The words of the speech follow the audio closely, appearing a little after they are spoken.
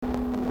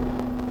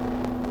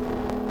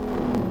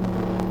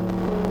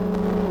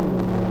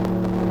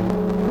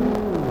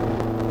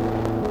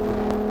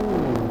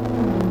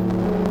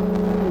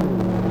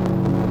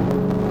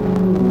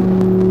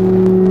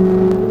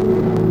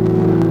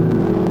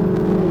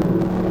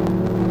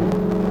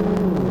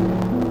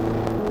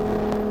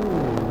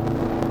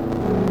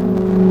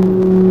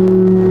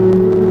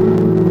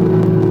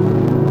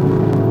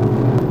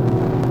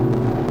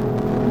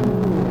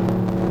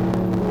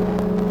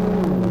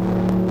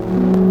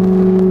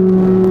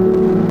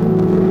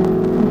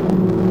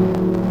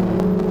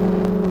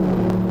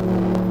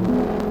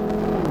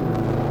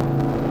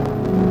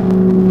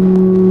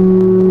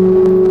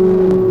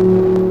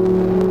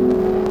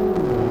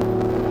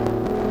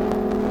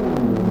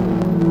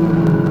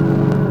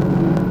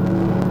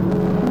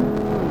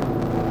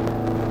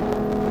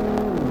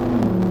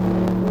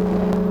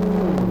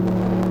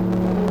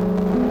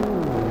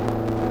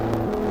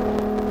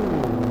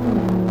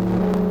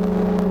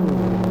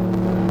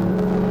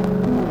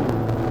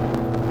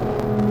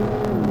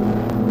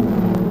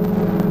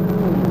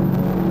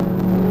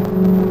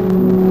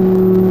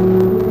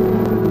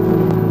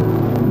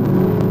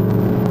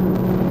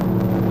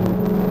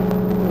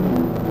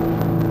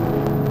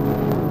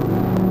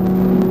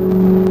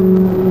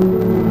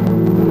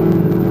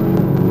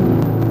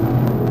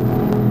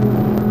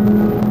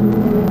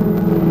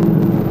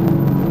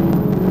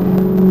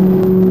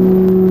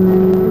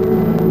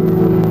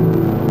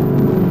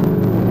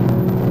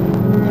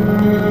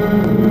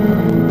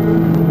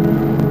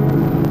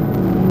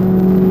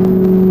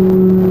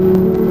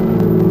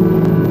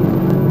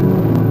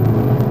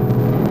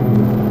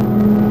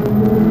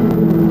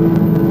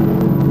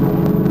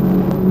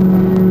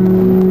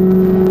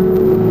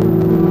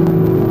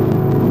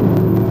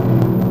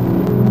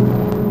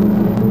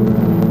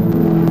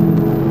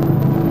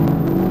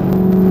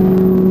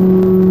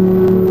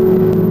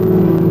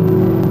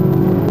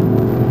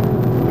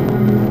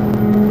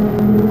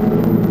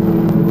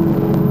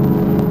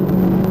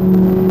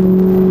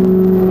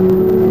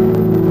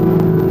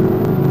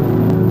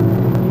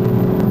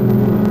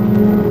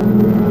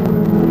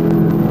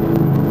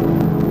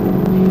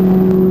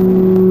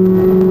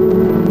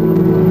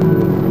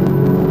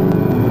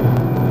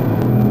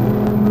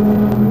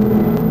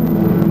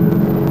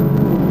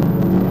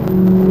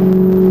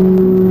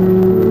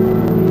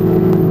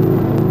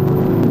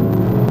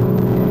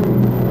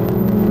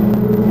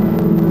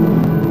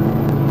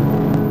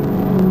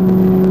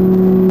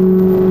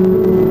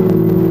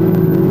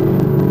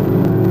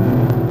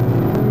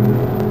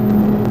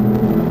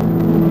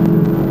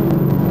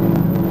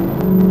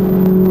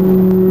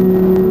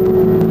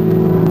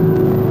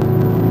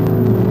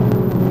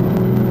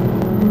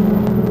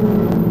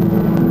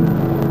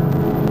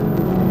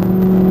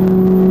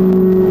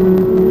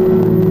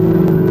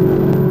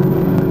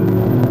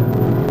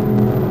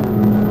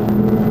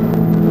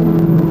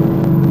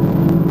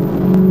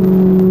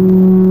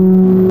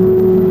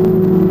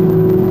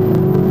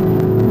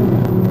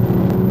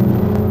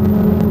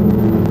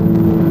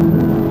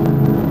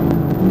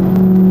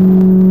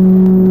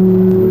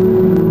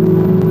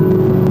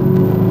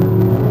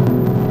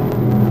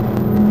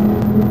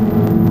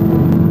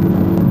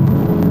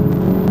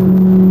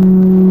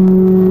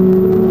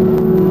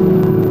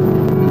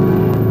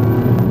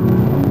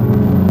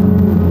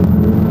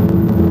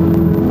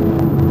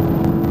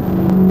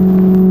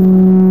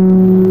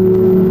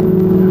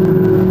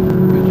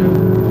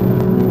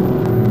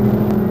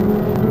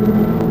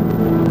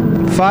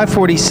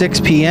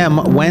5:46 p.m.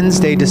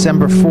 Wednesday,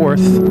 December 4th,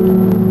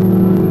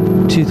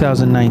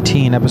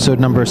 2019, episode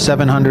number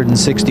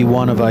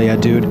 761 of Yeah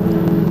Dude.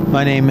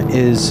 My name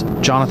is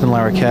Jonathan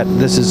Larroquette.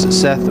 This is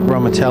Seth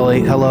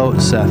Romatelli. Hello,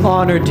 Seth.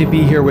 Honored to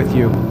be here with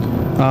you.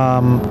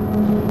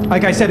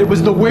 Like I said, it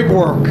was the wig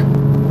work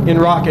in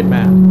Rocket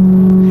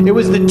Man. It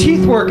was the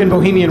teeth work in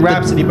Bohemian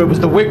Rhapsody, but it was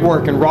the wig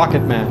work in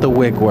Rocket Man. The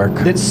wig work.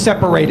 That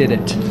separated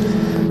it.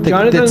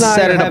 That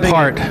set it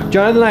apart.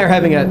 Jonathan and I are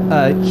having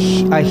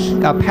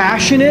a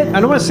passionate,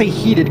 I don't want to say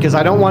heated because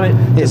I don't want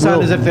it to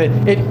sound as if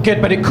it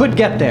could, but it could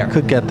get there.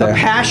 Could get there. A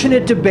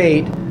passionate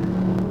debate.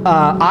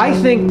 I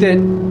think that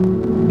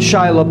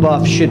Shia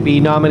LaBeouf should be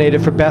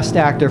nominated for Best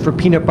Actor for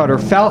Peanut Butter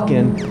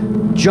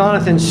Falcon.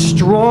 Jonathan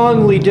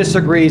strongly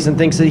disagrees and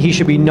thinks that he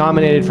should be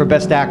nominated for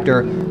Best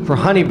Actor for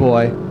Honey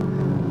Boy.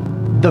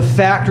 The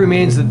fact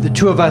remains that the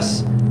two of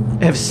us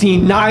have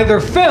seen neither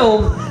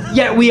film,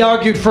 yet we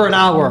argued for an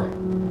hour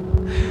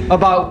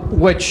about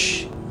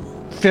which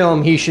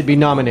film he should be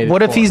nominated for.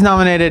 What if he's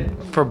nominated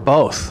for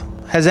both?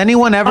 Has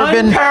anyone ever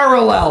been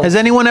unparalleled? Has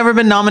anyone ever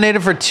been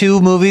nominated for two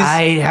movies?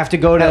 I have to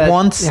go to at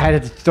once. I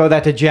had to throw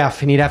that to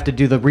Jeff, and he'd have to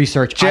do the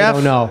research. Jeff? I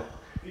don't know.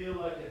 I feel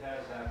like it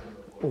has happened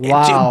before.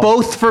 Wow.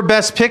 Both for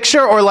Best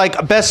Picture or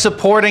like Best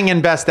Supporting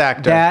and Best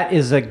Actor? That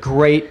is a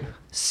great...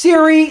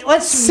 Siri,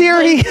 let's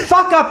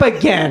fuck up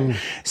again.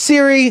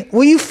 Siri,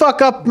 will you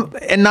fuck up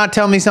and not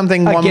tell me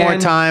something one more Again?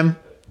 time?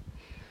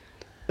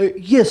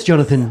 Yes,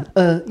 Jonathan.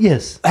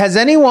 Yes. Has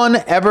anyone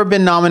ever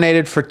been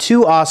nominated for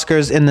two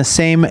Oscars in the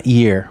same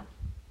year?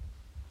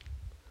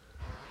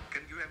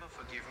 Can You Ever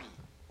Forgive Me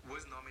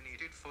was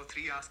nominated for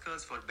 3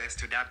 Oscars for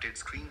Best Adapted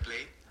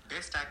Screenplay,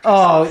 Best Actress.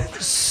 Oh,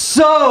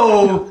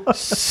 so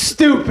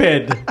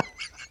stupid.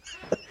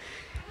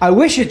 I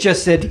wish it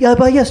just said, yeah,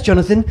 but yes,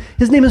 Jonathan,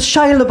 his name is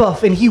Shia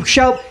LaBeouf, and he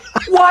shall...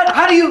 What?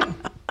 How do you...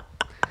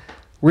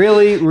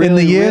 Really, In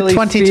the year really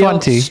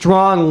 2020. feel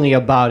strongly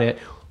about it.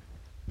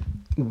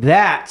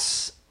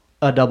 That's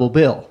a double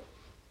bill.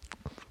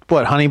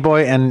 What, Honey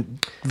Boy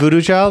and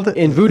Voodoo Child?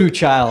 In Voodoo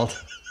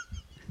Child.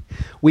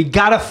 We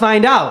gotta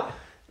find out.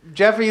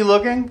 Jeff, are you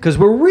looking? Because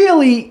we're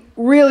really,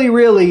 really,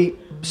 really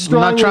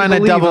strongly I'm not trying to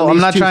believe double. on I'm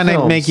these not two trying to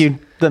films. make you...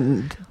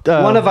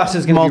 One of us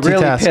is going to be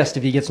really multitask. pissed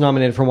if he gets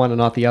nominated for one and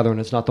not the other, and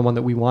it's not the one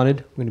that we wanted.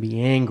 We're going to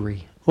be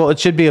angry. Well, it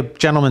should be a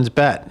gentleman's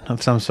bet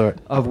of some sort.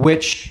 Of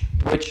which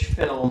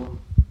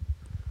film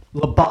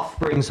LaBeouf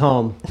brings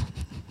home.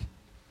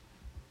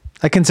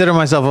 I consider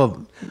myself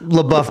a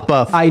LaBeouf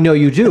buff. I know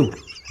you do.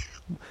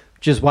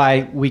 Which is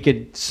why we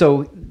could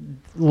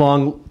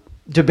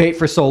debate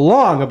for so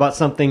long about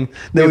something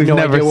that we've have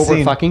no never idea what we're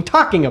seen. fucking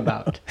talking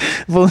about.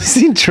 We've only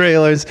seen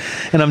trailers,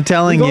 and I'm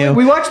telling you,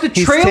 We watched the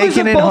he's trailers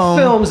taking of it both home.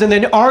 films and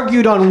then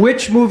argued on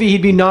which movie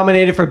he'd be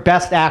nominated for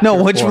Best Actor.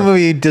 No, which for.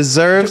 movie he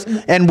deserves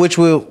and which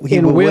he will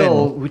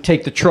win. We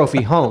take the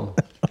trophy home.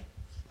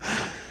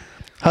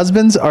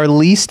 Husbands are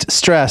least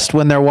stressed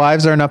when their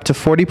wives earn up to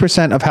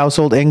 40% of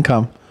household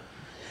income,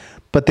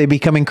 but they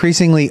become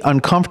increasingly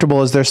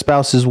uncomfortable as their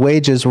spouse's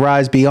wages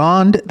rise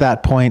beyond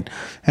that point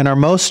and are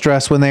most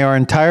stressed when they are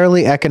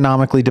entirely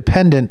economically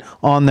dependent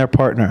on their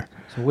partner.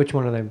 So which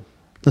one are they?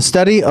 The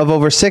study of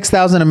over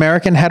 6,000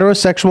 American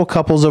heterosexual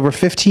couples over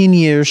 15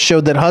 years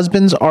showed that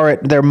husbands are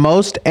at their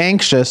most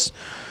anxious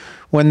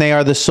when they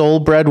are the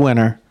sole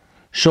breadwinner,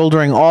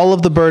 shouldering all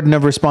of the burden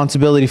of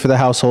responsibility for the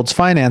household's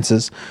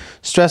finances.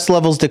 Stress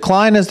levels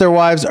decline as their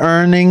wives'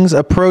 earnings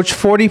approach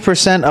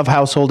 40% of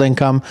household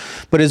income,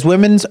 but as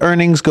women's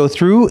earnings go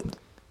through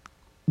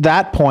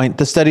that point,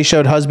 the study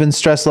showed husbands'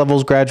 stress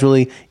levels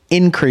gradually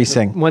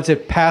increasing. Once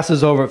it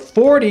passes over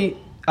 40,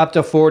 up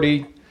to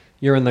 40,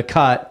 you're in the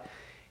cut.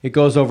 It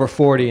goes over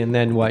 40, and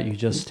then what? You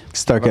just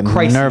Start have a getting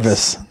crisis.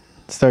 nervous.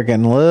 Start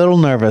getting a little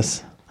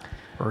nervous.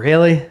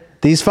 Really?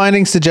 These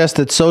findings suggest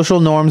that social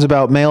norms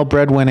about male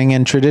breadwinning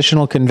and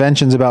traditional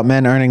conventions about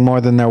men earning more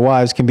than their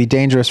wives can be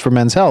dangerous for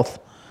men's health.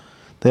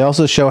 They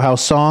also show how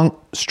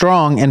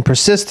strong and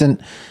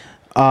persistent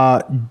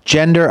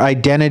gender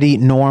identity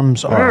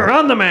norms are.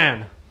 I'm the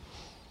man.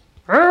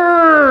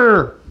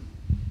 I'm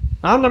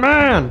the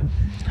man.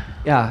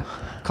 Yeah.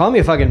 Call me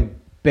a fucking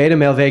beta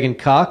male vegan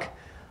cock.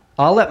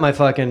 I'll let my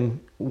fucking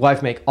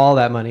wife make all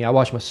that money. I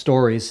watch my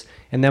stories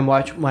and then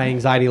watch my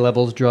anxiety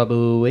levels drop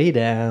way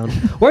down.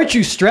 Weren't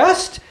you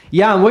stressed?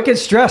 Yeah, I'm wicked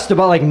stressed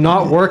about like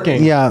not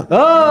working. Yeah.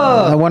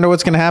 Oh, I wonder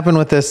what's going to happen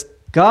with this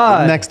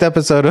God. next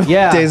episode of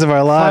Yeah. Days of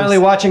Our Lives. Finally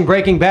watching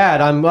Breaking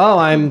Bad.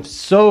 I'm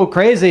so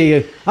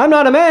crazy. I'm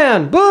not a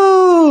man.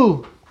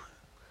 Boo!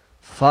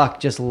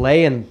 Fuck, just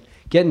lay and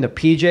get into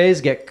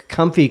PJs, get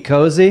comfy,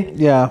 cozy.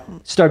 Yeah.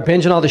 Start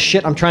binging all the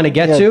shit I'm trying to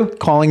get to.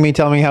 Calling me,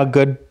 telling me how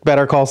good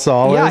Better Call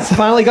Saul Yeah, I is.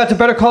 finally got to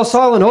Better Call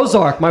Saul and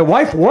Ozark. My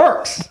wife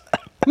works.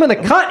 I'm in the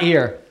cut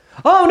here.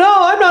 Oh no,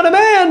 I'm not a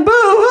man. Boo!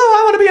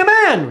 I want to be a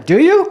man. Do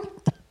you?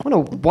 I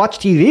want to watch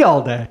TV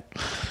all day.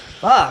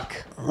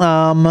 Fuck.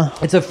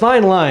 It's a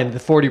fine line, the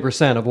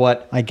 40% of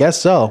what. I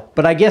guess so.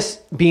 But I guess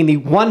being the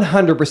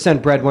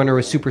 100% breadwinner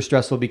is super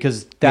stressful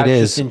because that's It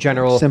is. just in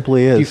general.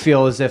 Simply is. You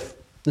feel as if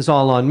it's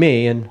all on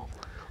me and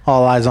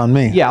All eyes on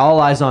me. yeah, all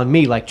eyes on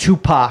me, like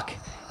Tupac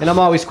And I'm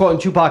always quoting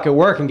Tupac at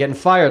work and getting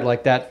fired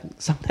like that.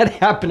 Something that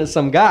happened to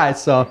some guy.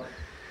 So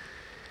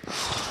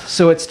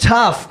it's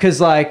tough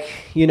because, like,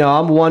 you know,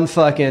 I'm one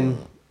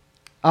fucking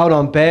out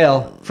on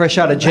bail, fresh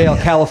out of jail,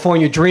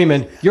 California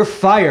dreaming. You're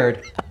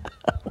fired.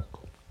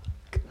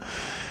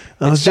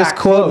 I was just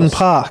quoting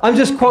Pac. I'm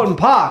just quoting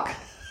Pac.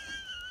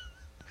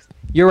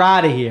 You're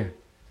out of here.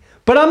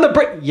 But I'm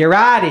the you're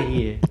out of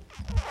here.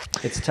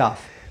 It's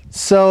tough.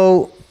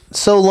 So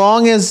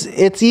long as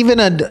it's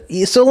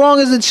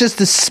just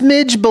a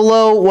smidge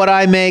below what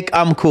I make,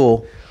 I'm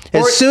cool.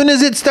 As soon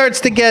as it starts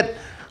to get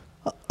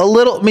a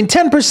little, I mean,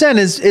 10%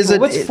 is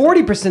what's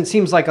 40%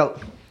 seems like a.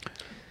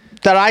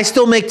 That I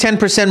still make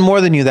 10%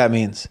 more than you, that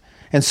means.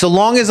 And so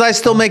long as I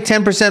still make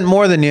 10%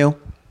 more than you,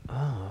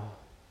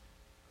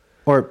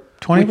 or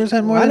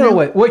 20% more I than don't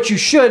you? know what you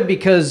should,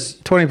 because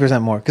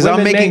 20% more. Because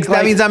women make,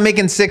 that means I'm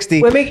making 60.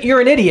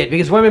 You're an idiot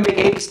because women make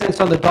 80 cents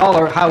on the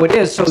dollar how it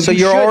is. So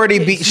you're already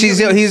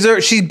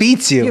she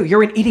beats you.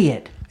 You're an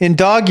idiot. In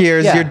dog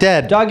years, you're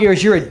dead. Dog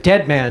years, you're a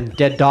dead man,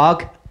 dead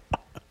dog.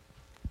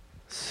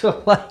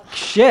 So, like,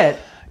 shit.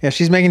 Yeah,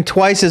 she's making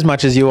twice as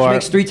much as you are. She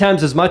makes 3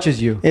 times as much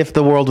as you. If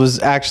the world was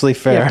actually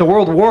fair. Yeah, if the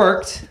world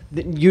worked,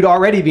 you'd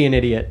already be an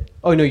idiot.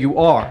 Oh, no, you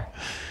are.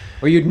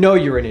 Or you'd know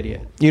you're an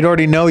idiot. You'd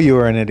already know you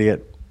were an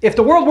idiot. If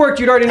the world worked,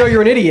 you'd already know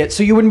you're an idiot,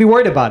 so you wouldn't be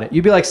worried about it.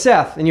 You'd be like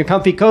Seth in your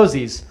comfy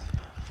cozies,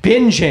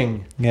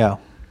 binging. Yeah.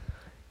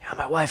 Yeah,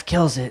 my wife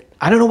kills it.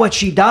 I don't know what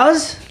she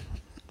does,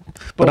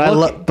 but I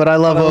love Ozark. But I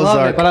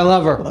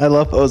love her. I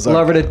love Ozark.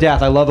 Love her to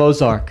death. I love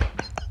Ozark.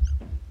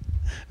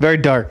 Very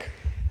dark.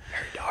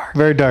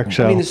 Very dark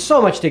show. I mean, there's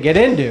so much to get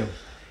into.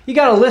 You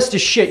got a list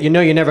of shit you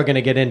know you're never going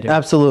to get into.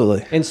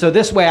 Absolutely. And so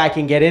this way I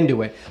can get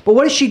into it. But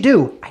what does she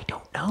do? I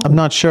don't know. I'm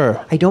not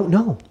sure. I don't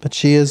know. But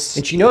she is.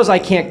 And she knows I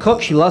can't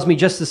cook. She loves me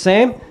just the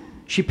same.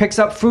 She picks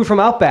up food from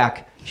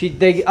Outback.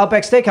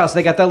 Outback Steakhouse,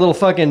 they got that little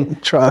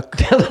fucking truck.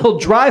 That little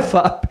drive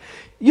up.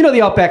 You know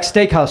the Outback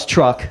Steakhouse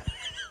truck.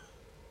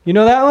 You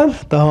know that one?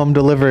 The home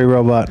delivery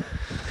robot.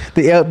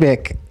 The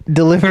Outback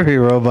delivery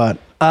robot.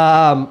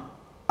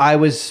 I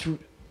was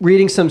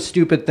reading some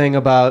stupid thing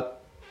about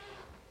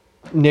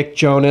Nick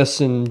Jonas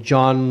and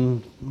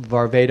John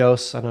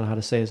Varvatos. I don't know how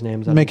to say his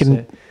name.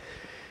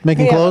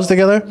 Making clothes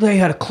together? They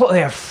had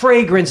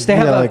fragrance. They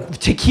have like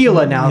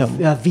tequila now,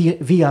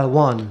 Via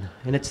One,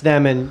 and it's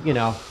them, and you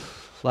know,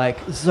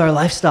 like this is our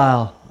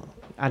lifestyle.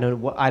 I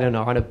don't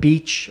know, on a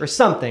beach or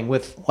something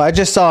with. Well, I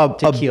just saw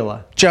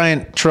tequila. A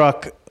giant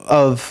truck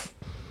of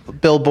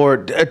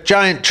billboard, a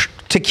giant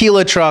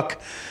tequila truck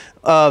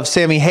of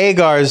Sammy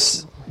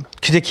Hagar's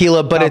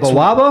tequila, but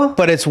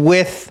it's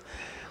with.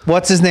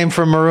 What's his name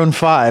from Maroon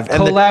 5?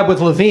 And collab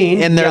with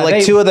Levine. And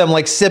they're two of them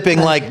like sipping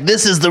like,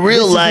 this is the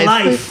real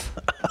life.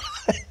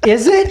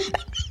 Is it?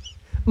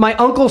 My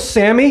Uncle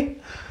Sammy?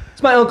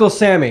 It's my Uncle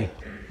Sammy.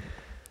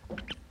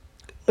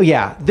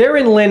 Yeah, they're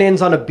in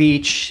linens on a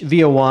beach,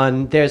 Via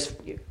One.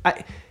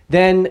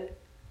 Then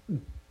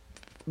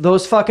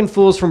those fucking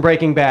fools from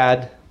Breaking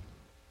Bad,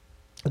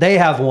 they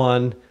have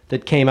one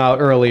that came out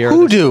earlier.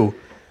 Who do?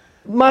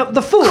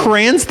 The fool.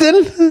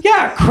 Cranston?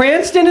 Yeah,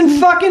 Cranston and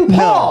fucking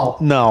Paul.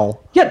 No.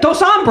 Yeah, Dos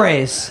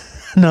Hombres.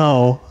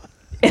 No.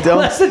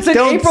 Unless it's in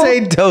don't April. say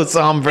Dos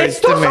Hombres It's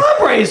to Dos me.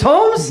 Hombres,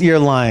 Holmes. You're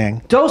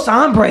lying. Dos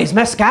Hombres,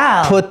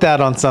 mezcal. Put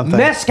that on something.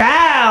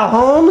 Mezcal,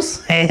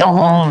 Holmes. Hey,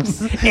 Holmes.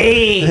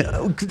 Hey, I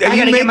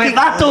gotta get my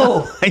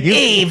vato.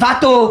 Hey,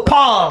 vato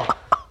Paul.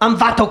 I'm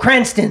vato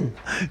Cranston.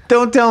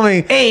 Don't tell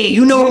me. Hey,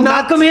 you know who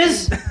Malcolm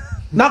is?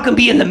 Malcolm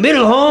be in the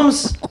middle,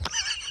 Holmes.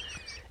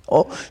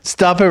 Oh,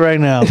 stop it right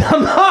now.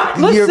 I'm not.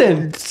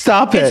 Listen.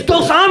 Stop it. It's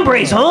Dos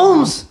Hombres,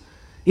 Holmes.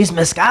 It's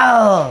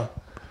mezcal.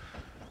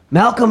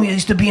 Malcolm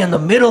used to be in the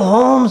middle,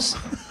 Holmes.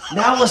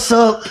 Now what's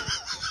up?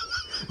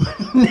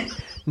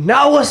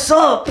 Now what's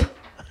up?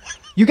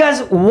 You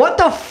guys, what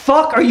the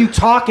fuck are you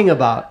talking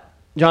about?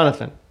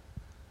 Jonathan,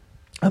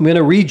 I'm going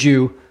to read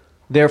you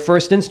their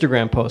first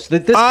Instagram post.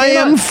 I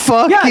am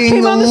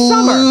fucking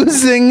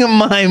losing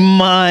my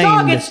mind.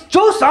 Dog, it's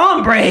Dos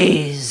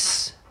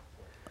Hombres.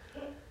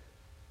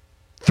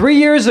 3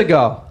 years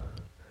ago,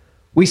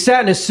 we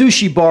sat in a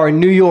sushi bar in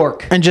New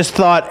York. And just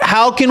thought,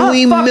 how can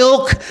we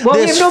milk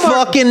this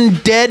fucking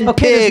dead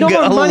pig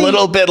a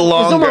little bit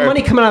longer? There's no more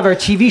money coming out of our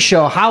TV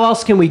show. How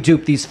else can we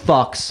dupe these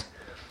fucks?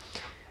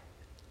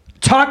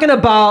 Talking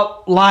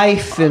about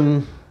life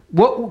and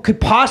what we could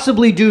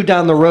possibly do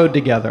down the road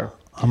together.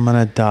 I'm going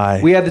to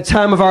die. We had the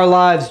time of our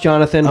lives,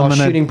 Jonathan, while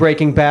shooting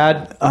Breaking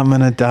Bad. I'm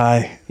going to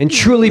die. And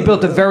truly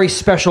built a very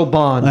special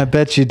bond. I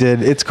bet you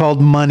did. It's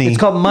called money. It's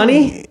called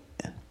money?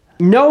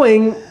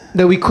 Knowing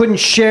that we couldn't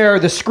share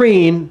the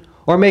screen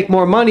or make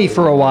more money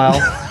for a while.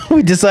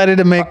 We decided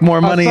to make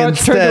more money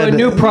instead. Turned to a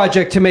new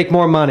project to make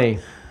more money.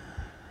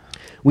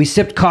 We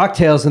sipped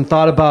cocktails and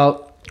thought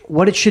about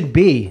what it should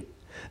be.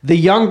 The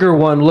younger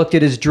one looked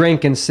at his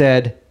drink and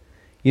said,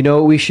 you know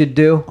what we should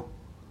do?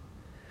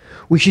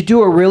 We should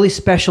do a really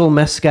special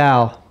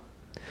mezcal.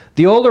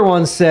 The older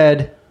one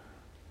said,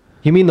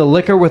 you mean the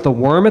liquor with a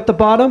worm at the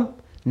bottom?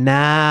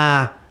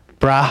 Nah.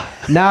 Brah.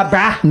 Nah,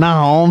 brah.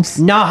 Nah, Holmes.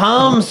 Nah,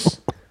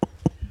 Holmes.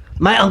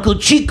 My Uncle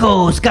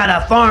Chico's got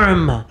a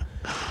farm.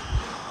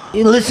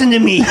 You listen to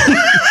me.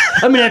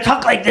 I'm gonna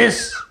talk like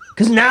this.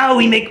 Cause now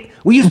we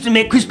used to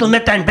make crystal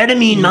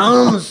methamphetamine,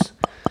 moms.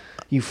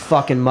 You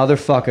fucking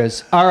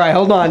motherfuckers. All right,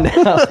 hold on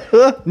now.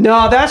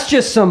 No, that's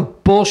just some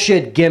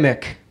bullshit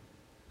gimmick.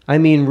 I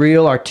mean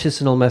real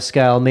artisanal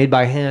mezcal made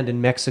by hand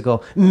in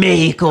Mexico.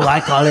 Mexico, I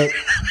call it.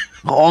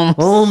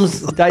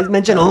 Holmes. Did I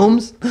mention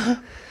Holmes?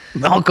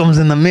 Malcolm's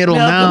in the middle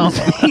now.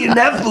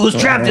 That fool's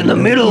trapped in the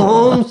middle,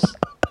 Holmes.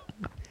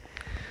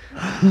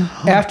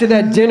 After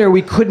that dinner,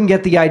 we couldn't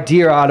get the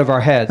idea out of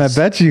our heads. I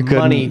bet you couldn't.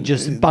 Money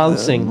just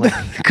bouncing. Like,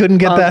 Couldn't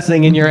get that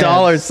bouncing in your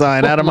dollar heads.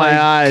 sign out of Oh my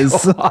my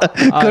eyes. God.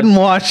 Couldn't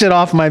wash it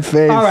off my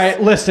face. all right,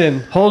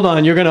 listen. Hold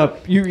on.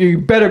 You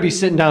better be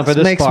sitting down for This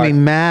this makes part. me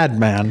mad,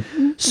 man.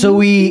 So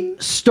we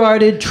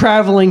started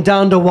traveling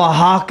down to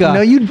Oaxaca.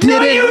 No, you didn't.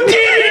 No, you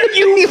didn't.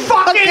 You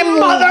fucking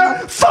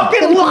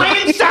motherfucking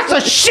lying sacks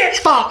of shit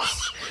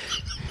fucks.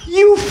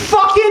 You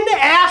fucking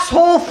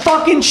asshole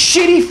fucking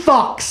shitty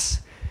fucks.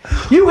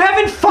 You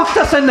haven't fucked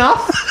us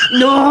enough?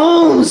 No,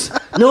 Holmes.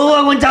 No,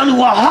 I went down to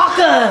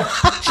Oaxaca.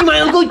 See my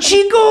Uncle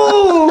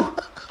Chico.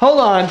 Hold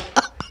on.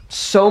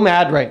 So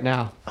mad right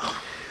now.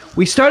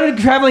 We started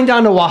traveling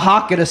down to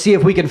Oaxaca to see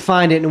if we can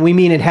find it, and we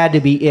mean it had to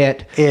be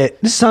it. It.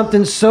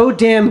 Something so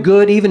damn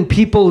good, even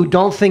people who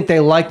don't think they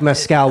like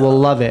mezcal will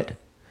love it.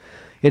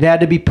 It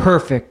had to be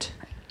perfect,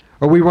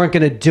 or we weren't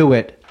going to do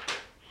it.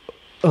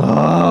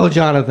 Oh,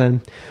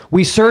 Jonathan.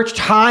 We searched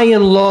high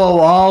and low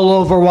all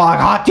over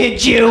Oaxaca.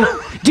 Did you?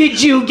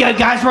 Did you? You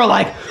guys were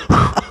like...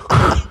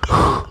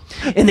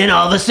 And then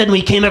all of a sudden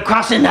we came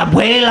across an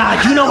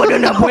abuela. Do you know what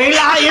an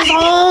abuela is,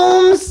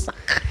 Holmes?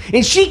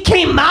 And she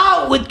came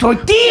out with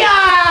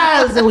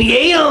tortillas, and we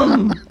ate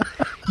them.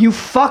 You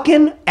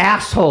fucking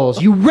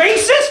assholes. You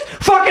racist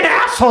fucking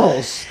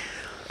assholes.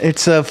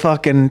 It's a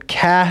fucking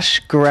cash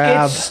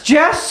grab. It's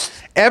just...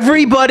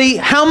 Everybody,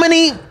 how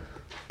many?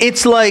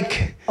 It's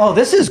like, Oh,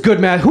 this is good,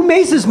 man. Who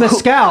makes this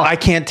mezcal? I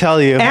can't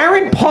tell you.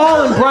 Aaron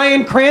Paul and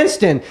Bryan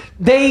Cranston.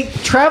 They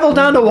traveled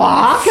down to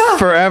Oaxaca?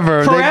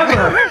 Forever.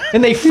 Forever.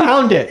 And they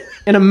found it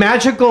in a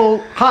magical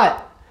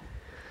hut.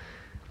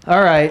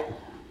 All right.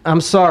 I'm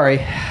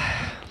sorry.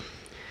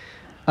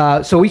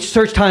 So we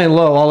searched high and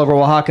low all over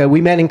Oaxaca.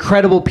 We met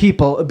incredible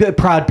people,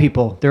 proud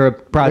people. They're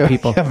proud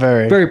people. Yeah,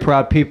 very. Very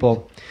proud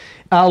people.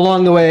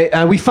 Along the way,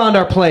 we found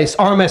our place,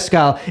 our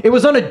mezcal. It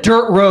was on a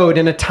dirt road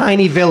in a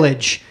tiny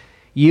village.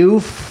 You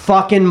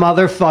fucking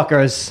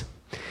motherfuckers.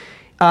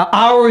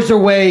 Hours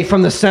away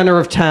from the center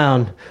of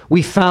town.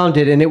 We found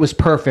it, and it was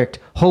perfect.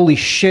 Holy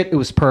shit, it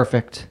was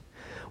perfect.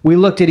 We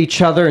looked at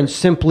each other and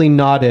simply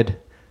nodded.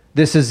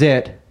 This is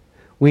it.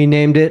 We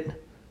named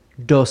it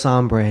Dos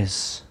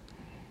Hombres.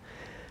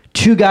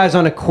 Two guys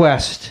on a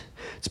quest.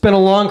 It's been a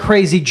long,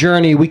 crazy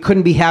journey. We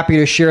couldn't be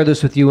happier to share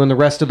this with you and the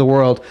rest of the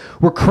world.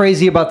 We're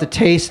crazy about the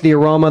taste, the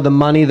aroma, the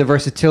money, the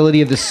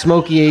versatility of this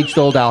smoky,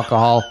 aged-old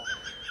alcohol.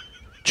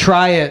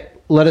 Try it.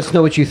 Let us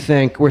know what you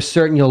think. We're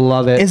certain you'll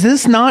love it. Is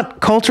this not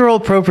cultural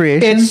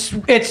appropriation?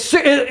 It's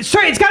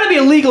got to be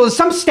illegal. There's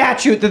some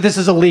statute that this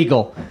is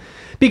illegal.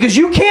 Because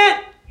you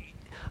can't...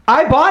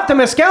 I bought the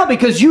mezcal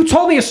because you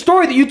told me a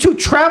story that you two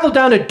traveled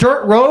down a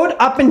dirt road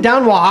up and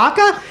down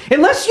Oaxaca.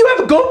 Unless you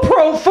have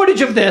GoPro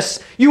footage of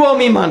this, you owe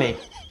me money.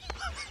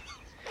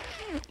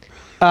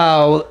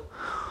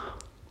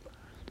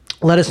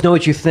 Let us know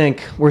what you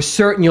think. We're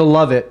certain you'll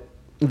love it.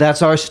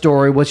 That's our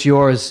story. What's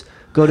yours?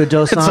 Go to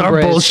Dos It's our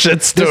Hombres.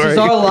 bullshit story. This is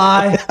our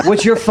lie.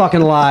 What's your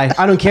fucking lie?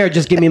 I don't care.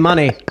 Just give me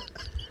money.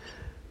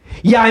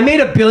 Yeah, I made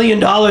 $1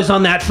 billion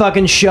on that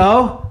fucking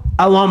show.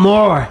 I want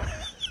more.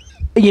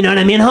 You know what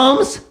I mean,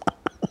 Holmes?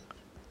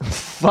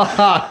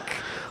 Fuck.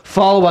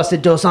 Follow us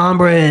at Dos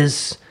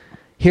Hombres.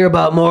 Hear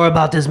about more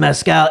about this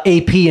mezcal,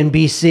 AP and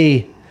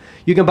BC.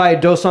 You can buy a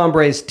Dos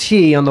Hombres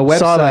tee on the website.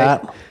 Saw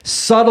that.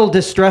 Subtle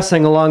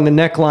distressing along the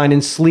neckline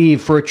and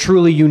sleeve for a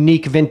truly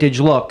unique vintage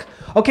look.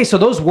 Okay, so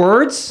those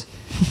words,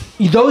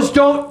 those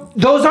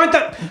aren't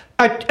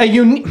a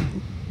unique.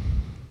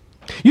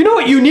 You know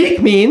what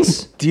unique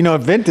means? Do you know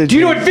what vintage Do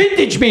you know what means?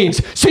 vintage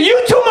means? So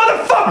you two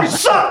motherfuckers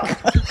suck.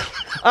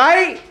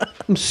 I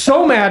am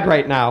so mad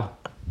right now.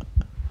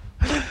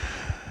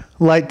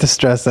 Light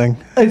distressing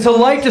It's a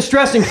light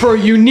distressing for a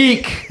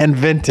unique and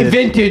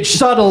vintage.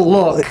 subtle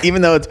look.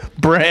 Even though it's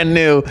brand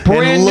new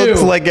Brand and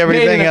looks new. like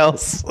everything Made in a-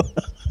 else.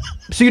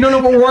 So you don't know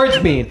what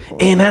words mean.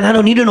 Hey, man, I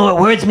don't need to know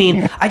what words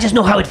mean. I just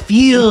know how it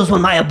feels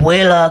when my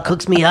abuela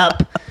cooks me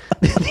up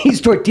these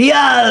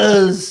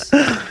tortillas.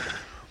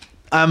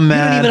 I'm You don't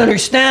mad. even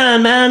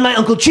understand, man. My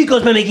Uncle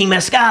Chico's been making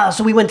mezcal,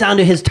 so we went down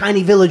to his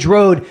tiny village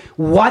road.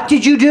 What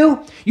did you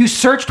do? You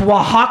searched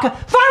Oaxaca?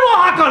 Find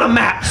Oaxaca on a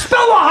map.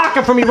 Spell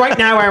Oaxaca for me right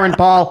now, Aaron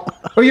Paul.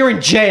 Or you're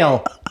in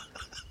jail.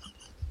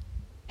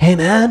 Hey,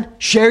 man,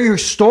 share your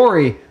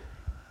story.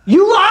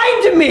 You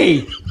lied to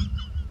me.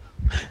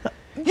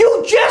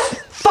 You just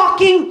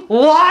fucking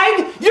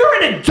lied.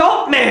 You're an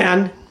adult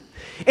man.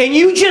 And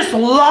you just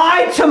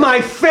lied to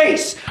my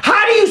face.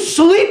 How do you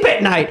sleep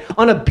at night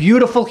on a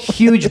beautiful,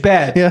 huge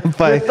bed? Yeah,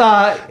 by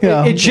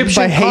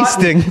Egyptian by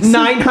cotton, Hastings.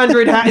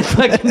 900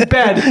 fucking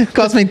bed.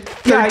 Cost me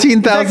Yeah, it's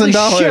actually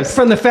 $13,000. shipped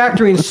from the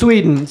factory in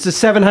Sweden. It's a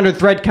 700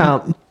 thread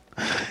count.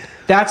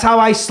 That's how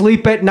I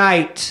sleep at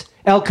night.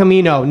 El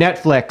Camino,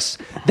 Netflix.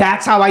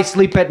 That's how I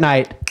sleep at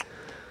night.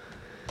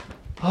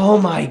 Oh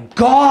my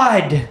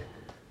God.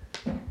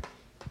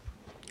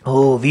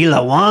 Oh,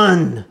 Villa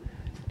One.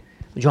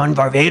 John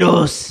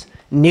Barbados.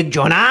 Nick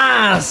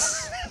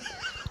Jonas.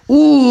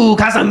 Ooh,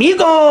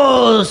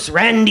 Casamigos.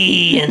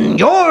 Randy and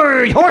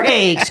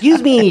Jorge.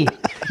 Excuse me.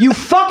 You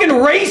fucking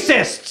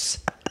racists.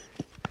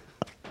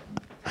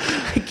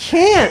 I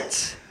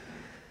can't.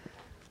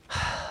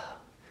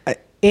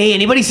 Hey,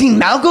 anybody seen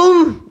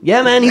Malcolm?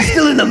 Yeah, man, he's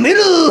still in the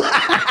middle.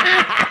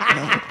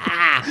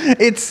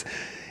 It's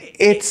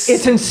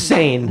It's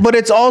insane. but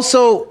it's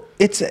also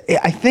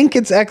I think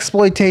it's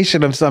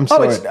exploitation of some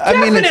sort. Oh, it's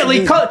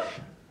definitely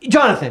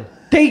Jonathan.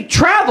 They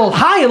traveled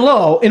high and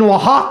low in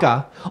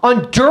Oaxaca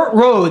on dirt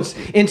roads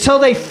until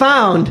they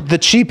found the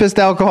cheapest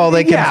alcohol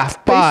they can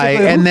buy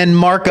basically, and then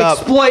mark up.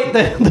 exploit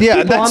the Yeah,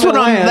 people that's on what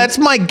their land. that's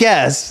my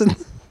guess.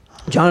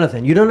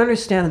 Jonathan, you don't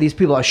understand these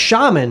people. A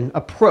shaman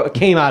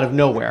came out of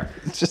nowhere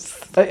It's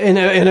just and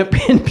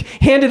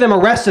handed them a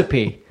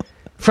recipe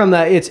from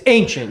it's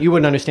ancient. You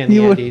wouldn't understand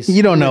the Andes.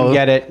 you don't know. Wouldn't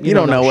get it. You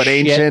don't know what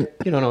shit. ancient.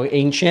 You don't know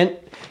ancient.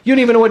 You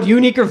don't even know what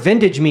unique or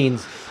vintage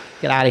means.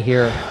 Get out of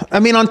here. I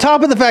mean, on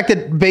top of the fact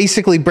that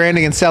basically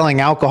branding and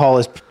selling alcohol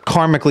is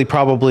karmically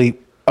probably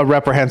a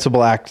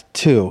reprehensible act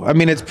too. I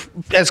mean, it's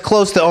as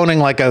close to owning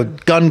like a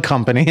gun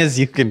company as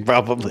you can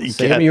probably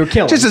So, I get. mean, you're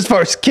killing. Just as far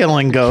as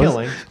killing goes.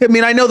 Killing. I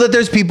mean, I know that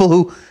there's people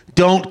who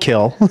don't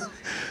kill,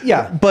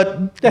 Yeah,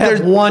 but they have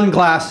there's one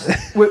glass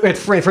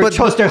for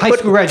toast their high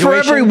school graduation. For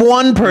every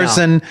one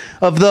person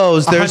of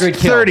those, there's 100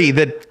 kill. 30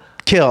 that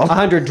kill.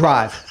 100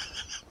 drive.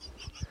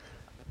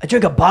 I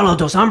drink a bottle of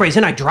Dos Hombres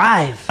and I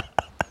drive.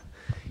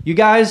 You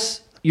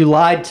guys, you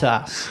lied to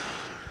us.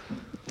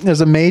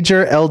 There's a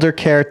major elder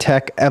care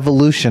tech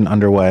evolution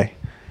underway,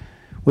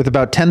 with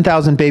about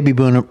 10,000 baby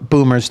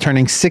boomers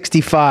turning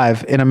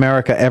 65 in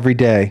America every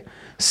day.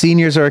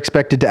 Seniors are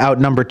expected to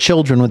outnumber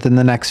children within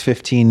the next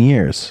 15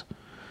 years.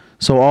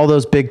 So all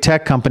those big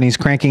tech companies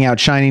cranking out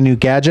shiny new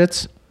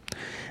gadgets,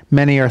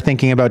 many are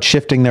thinking about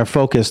shifting their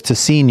focus to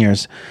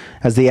seniors,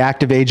 as the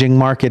active aging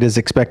market is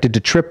expected to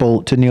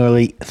triple to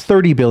nearly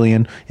 $30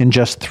 billion in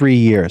just 3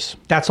 years.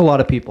 That's a lot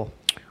of people.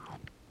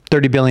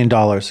 $30 billion,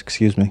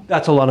 excuse me.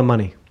 That's a lot of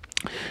money.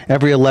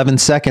 Every 11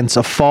 seconds,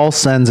 a fall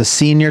sends a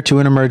senior to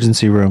an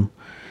emergency room.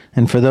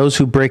 And for those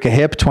who break a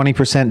hip,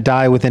 20%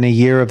 die within a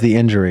year of the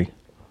injury.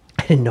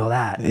 I didn't know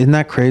that. Isn't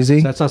that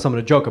crazy? That's not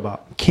something to joke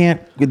about.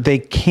 They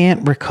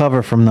can't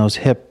recover from those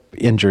hip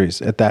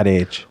injuries at that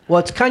age. Well,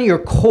 it's kind of your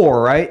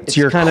core, right? It's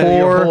your kind core, of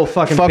your whole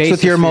fucking fucks with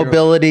basis your for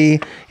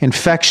mobility,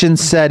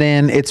 infections set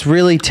in. It's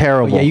really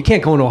terrible. Yeah, you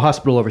can't go into a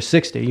hospital over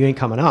 60. You ain't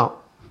coming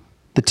out.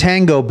 The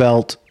Tango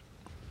belt,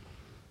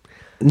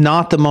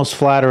 not the most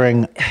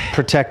flattering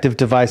protective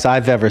device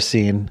I've ever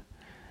seen.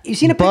 You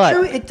seen a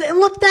But- picture? It didn't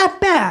look that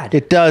bad.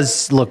 It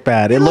does look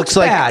bad. It looks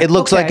looks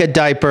bad. like Okay. a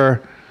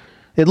diaper.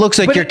 It looks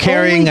like But you're it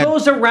carrying only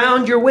goes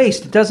around your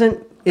waist. It doesn't.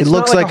 It's it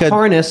looks not like, like a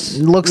harness.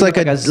 It looks like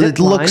a. zip It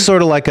looks line.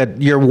 sort of like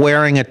you're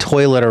wearing a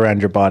toilet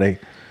around your body.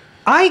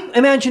 I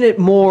imagine it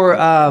more.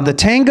 The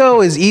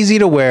Tango is easy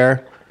to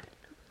wear,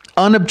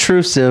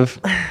 unobtrusive,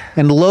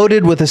 and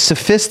loaded with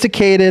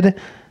sophisticated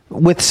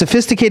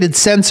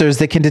sensors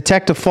that can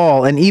detect a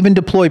fall and even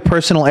deploy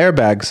personal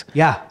airbags.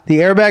 Yeah. The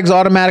airbags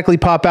automatically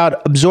pop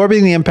out,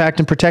 absorbing the impact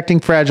and protecting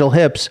fragile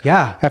hips.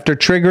 Yeah. After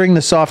triggering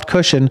the soft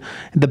cushion,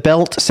 the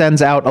belt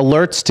sends out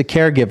alerts to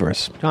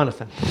caregivers.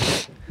 Jonathan.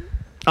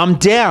 I'm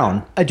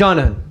down.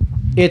 Jonathan,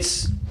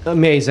 it's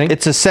amazing.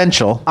 It's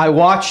essential. I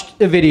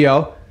watched a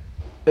video.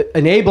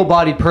 An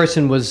able-bodied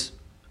person was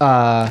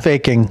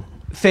Faking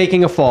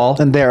faking a fall.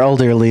 and their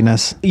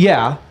elderliness.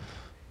 Yeah.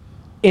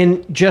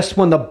 And just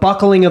when the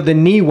buckling of the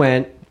knee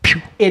went,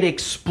 it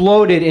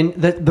exploded in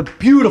the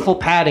beautiful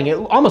padding. It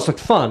almost looked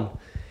fun.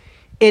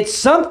 It's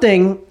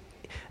something,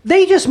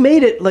 they just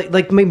made it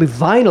like maybe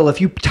vinyl.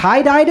 If you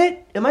tie-dyed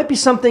it, it might be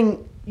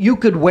something you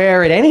could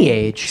wear at any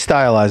age.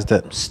 Stylized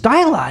it.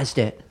 Stylized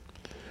it.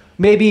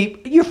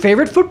 Maybe your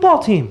favorite football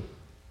team.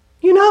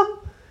 You know?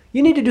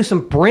 You need to do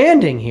some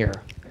branding here.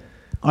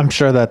 I'm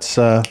sure that's.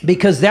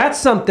 Because that's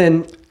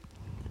something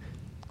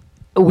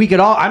we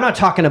could all. I'm not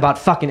talking about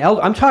fucking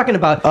elder. I'm talking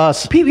about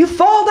Us. People, you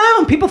fall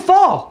down. People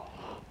fall.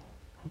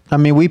 I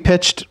mean, we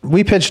pitched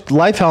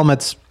life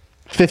helmets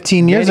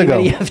 15 years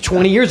ago.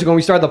 20 years ago when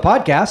we started the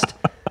podcast,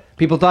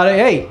 people thought,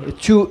 hey,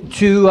 it's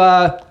too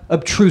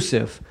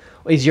obtrusive.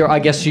 Is your, I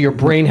guess, your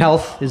brain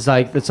health is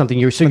like that's something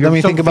you're. So But you're then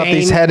we so think about vain.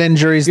 these head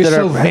injuries You're that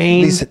so are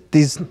vain.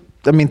 these.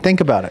 I mean, think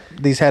about it.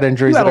 These head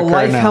injuries You had that a occur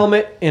life now.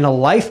 helmet and a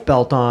life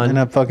belt on. And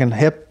a fucking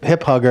hip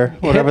hugger,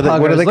 whatever. Hip What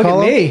do huggers. they Look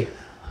call at them? me.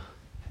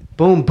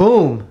 Boom,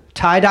 boom.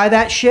 Tie-dye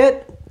that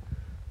shit?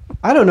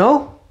 I don't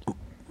know.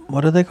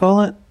 What do they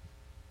call it?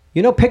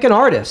 You know, pick an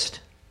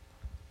artist.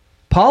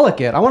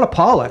 Pollock it. I want to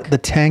Pollock. The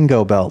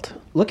Tango belt.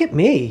 Look at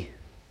me.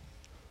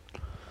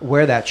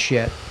 Wear that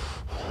shit.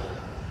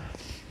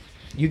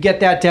 You get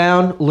that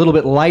down a little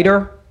bit lighter,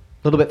 a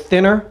little bit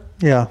thinner.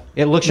 Yeah.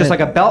 It looks just like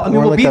a belt. I mean,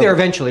 Or we'll like be a- there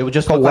eventually. It will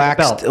just look like a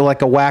belt.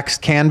 Like a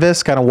waxed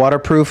canvas, kind of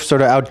waterproof,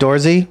 sort of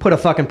outdoorsy. Put a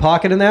fucking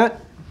pocket in that.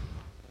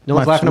 No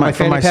one's laughing at my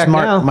for fanny pack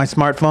now. my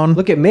smartphone.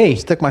 Look at me.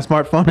 Stick my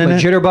smartphone My in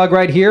it. jitterbug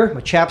right here.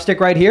 My chapstick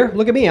right here.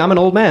 Look at me. I'm an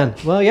old man.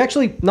 Well, you're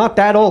actually not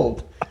that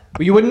old.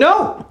 But you wouldn't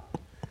know.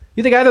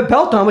 You think I have a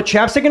belt on with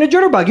chapstick and a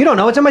jitterbug. You don't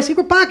know. It's in my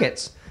secret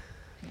pockets.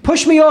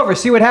 Push me over.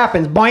 See what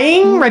happens.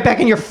 Boing. Right back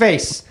in your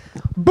face.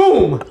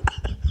 Boom.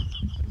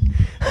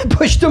 I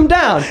pushed him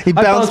down. I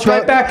bounced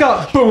right back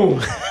up.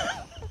 Boom.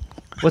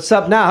 What's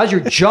up now? How's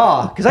your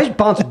jaw? Because I just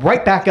bounced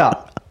right back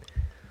up.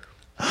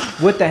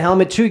 With the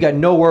helmet, too, you got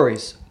no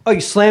worries. Oh,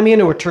 you slam me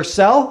into a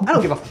Tercel? I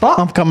don't give a fuck.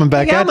 I'm coming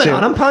back Put the at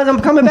helmet you. on. I'm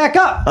coming back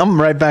up.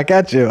 I'm right back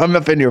at you. I'm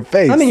up in your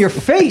face. I'm in your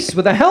face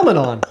with a helmet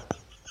on. I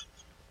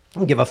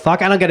don't give a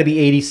fuck. I don't got to be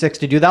 86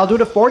 to do that. I'll do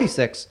it at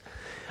 46.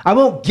 I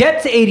won't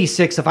get to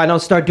 86 if I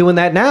don't start doing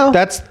that now.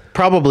 That's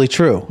probably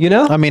true. You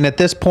know? I mean, at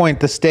this point,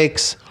 the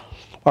stakes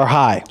are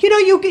high. You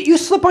know, you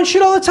slip on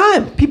shit all the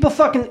time. People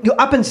fucking go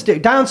up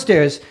and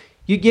downstairs.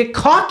 You get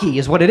cocky,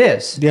 is what it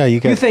is. Yeah, you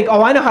think,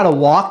 oh, I know how to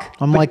walk.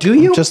 I'm but like, do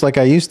you? just like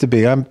I used to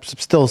be. I'm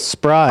still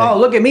spry. Oh,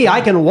 look at me.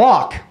 I can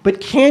walk.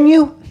 But can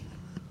you?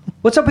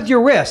 What's up with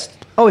your wrist?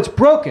 Oh, it's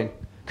broken.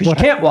 Because you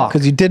can't walk.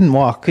 Because you didn't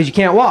walk. Because you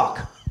can't walk.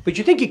 But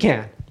you think you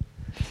can.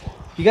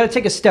 You got to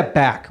take a step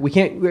back.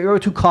 We're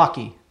too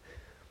cocky.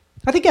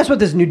 I think that's what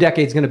this new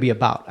decade's going to be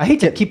about. I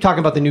hate to keep talking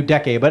about the new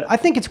decade, but I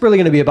think it's really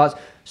going to be about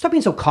stop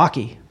being so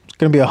cocky. It's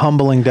going to be a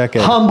humbling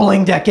decade.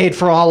 Humbling decade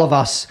for all of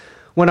us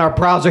when our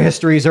browser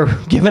histories are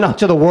given out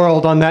to the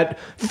world on that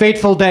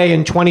fateful day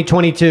in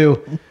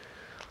 2022.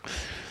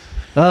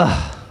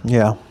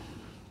 Yeah.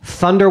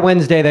 Thunder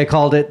Wednesday, they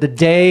called it. The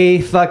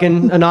day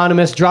fucking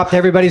Anonymous dropped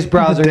everybody's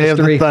browser The day of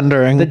the history.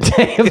 thundering. The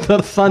day of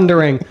the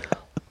thundering.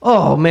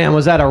 Oh, man,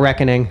 was that a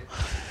reckoning.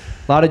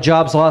 A lot of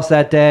jobs lost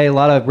that day. A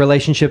lot of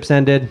relationships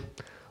ended.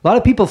 A lot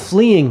of people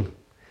fleeing.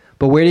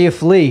 But where do you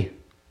flee?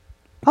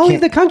 I'll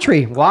leave the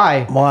country.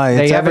 Why? Why?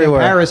 They It's have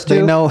everywhere. it in Paris, too.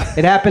 They know.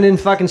 It happened in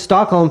fucking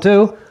Stockholm,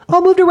 too.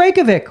 I'll move to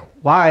Reykjavik.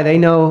 Why? They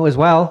know as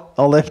well.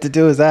 All they have to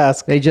do is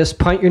ask. They just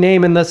punt your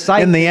name in the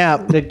site. In the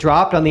app. That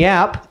dropped on the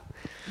app.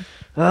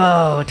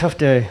 Oh, a tough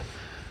day.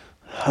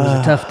 It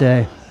was a tough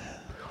day.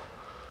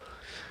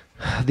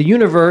 The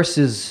universe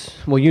is,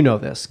 well, you know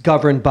this,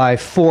 governed by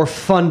 4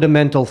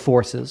 fundamental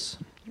forces.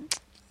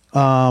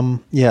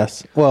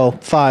 Yes. Well,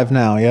 5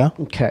 now, yeah?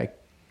 Okay.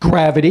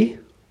 Gravity.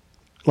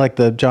 Like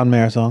the John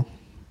Mayer song.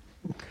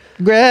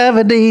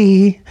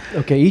 Gravity.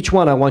 Okay, each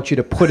one I want you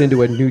to put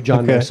into a new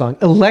John Mayer Okay. song.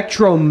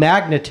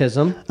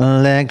 Electromagnetism.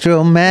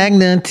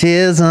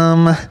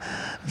 Electromagnetism.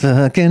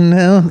 Fucking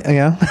hell.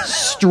 Yeah.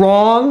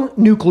 Strong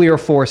nuclear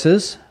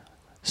forces.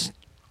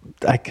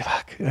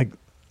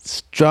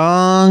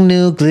 Strong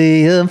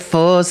nuclear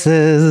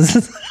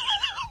forces.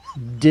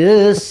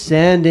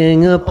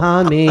 Descending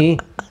upon me.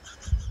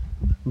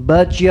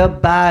 But your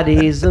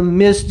body's a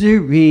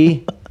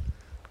mystery.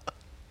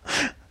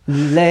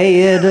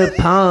 Lay it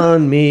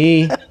upon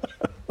me.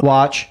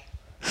 Watch.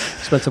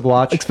 Expensive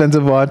watch.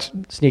 Expensive watch.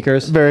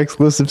 Sneakers. Very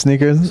exclusive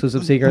sneakers.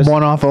 Exclusive sneakers.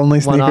 One-off only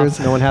One sneakers.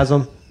 off. No one has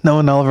them. No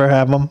one will ever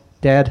have them.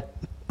 Dad.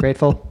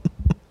 Grateful.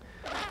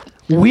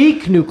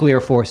 Weak nuclear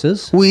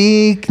forces.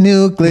 Weak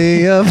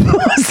nuclear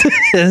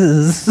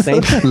forces.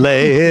 Same.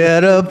 Lay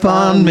it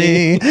upon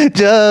me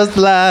just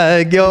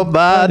like your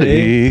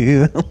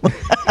body.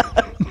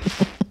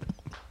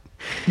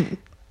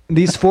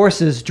 These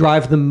forces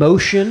drive the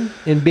motion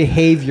and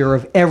behavior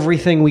of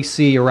everything we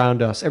see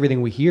around us,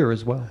 everything we hear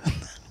as well.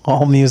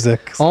 All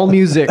music. All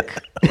music.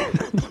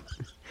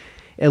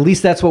 At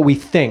least that's what we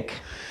think.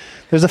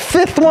 There's a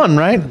 5th one,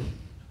 right?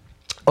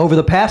 Over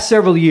the past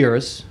several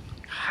years,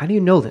 how do you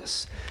know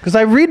this? Because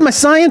I read my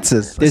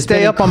sciences. I There's stay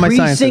been up on my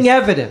sciences. increasing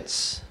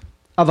evidence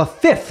of a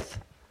 5th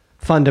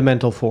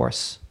fundamental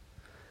force.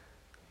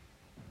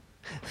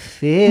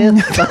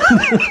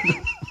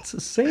 5th. It's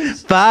the same.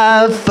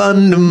 5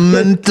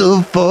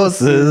 fundamental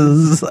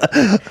forces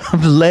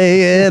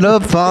lay it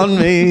upon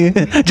me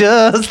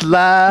just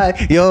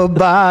like your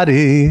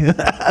body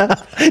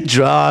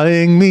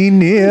drawing me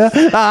near.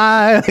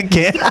 I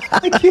can't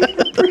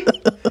breathe.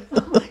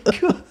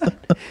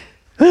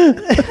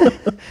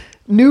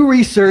 New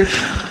research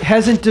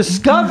hasn't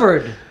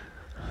discovered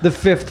the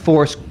 5th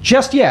force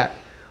just yet,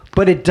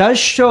 but it does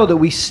show that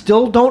we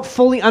still don't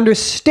fully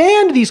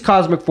understand these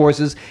cosmic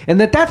forces and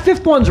that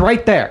 5th one's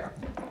right there.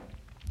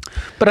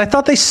 But I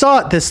thought they saw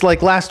it this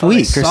like last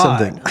week or saw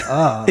something. it.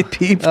 Oh. They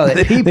peeped. Oh,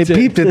 they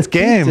peeped its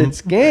game.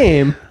 Its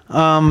game.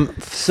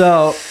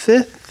 So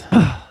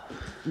 5th.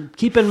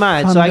 keep in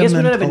mind. So I guess we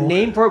don't have a Fundamental.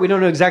 name for it. We don't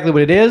know exactly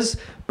what it is,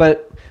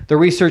 but the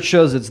research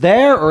shows it's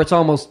there or it's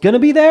almost going to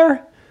be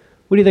there.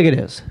 What do you think it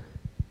is?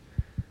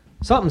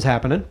 Something's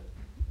happening.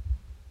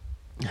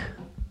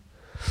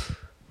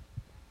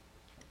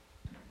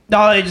 No,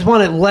 I just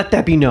want to let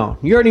that be known.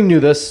 You already knew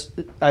this.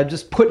 I'm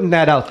just putting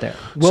that out there.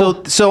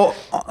 So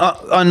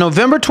on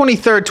November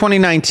 23rd,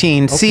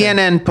 2019,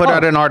 CNN put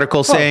out an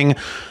article saying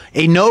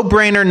a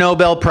no-brainer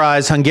Nobel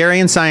Prize,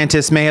 Hungarian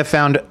scientists may have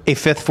found a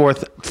fifth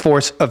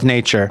force of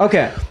nature.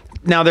 Okay.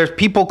 Now, there's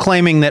people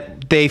claiming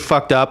that they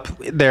fucked up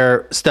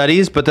their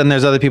studies, but then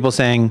there's other people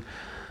saying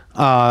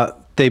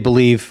they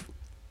believe...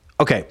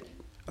 Okay.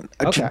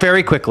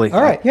 Very quickly.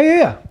 All right.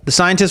 Yeah. The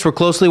scientists were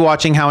closely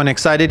watching how an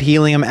excited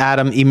helium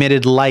atom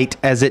emitted light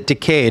as it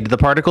decayed. The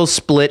particles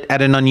split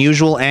at an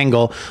unusual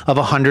angle of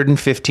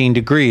 115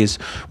 degrees,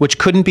 which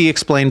couldn't be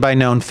explained by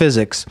known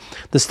physics.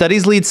 The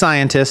study's lead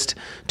scientist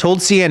told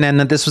CNN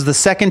that this was the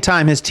second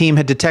time his team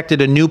had detected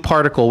a new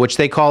particle, which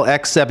they call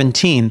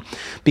X17,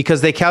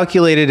 because they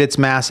calculated its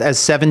mass as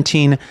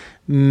 17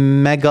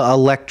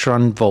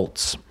 megaelectron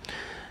volts.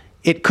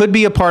 It could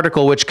be a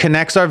particle which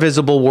connects our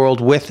visible world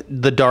with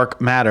the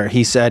dark matter,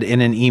 he said in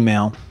an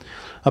email.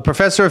 A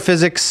professor of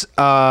physics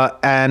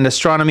and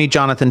astronomy,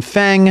 Jonathan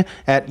Feng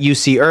at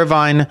UC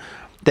Irvine,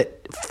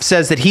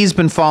 says that he's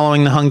been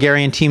following the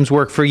Hungarian team's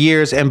work for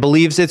years and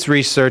believes its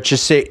research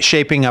is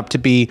shaping up to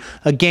be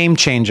a game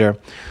changer.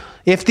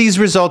 If these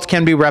results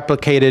can be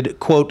replicated,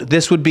 quote,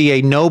 this would be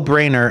a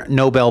no-brainer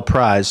Nobel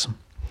Prize.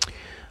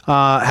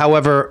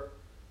 However,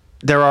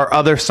 there are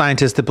other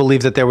scientists that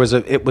believe that it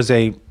was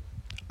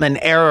an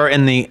error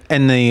in the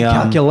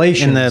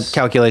calculations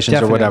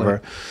Definitely. or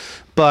whatever,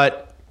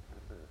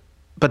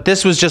 but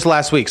this was just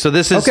last week, so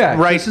this is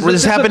this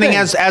is happening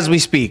as we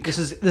speak. This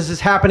is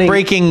happening.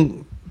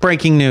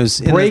 Breaking news.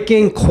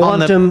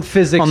 Quantum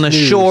physics on the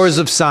news. shores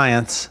of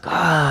science.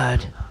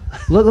 God,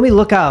 let me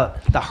look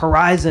out the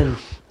horizon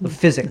of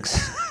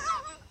physics.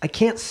 I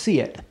can't see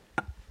it,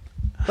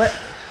 but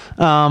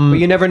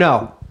you never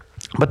know.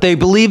 But they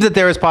believe that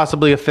there is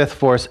possibly a fifth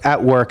force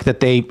at work that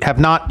they have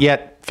not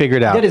yet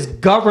figured out. That is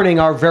governing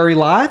our very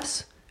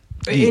lives,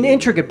 an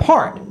intricate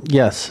part.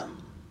 Yes.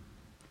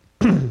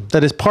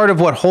 That is part of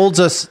what holds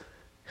us.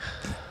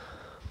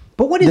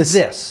 But what is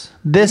this?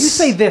 When you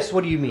say this,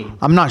 what do you mean?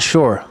 I'm not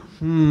sure.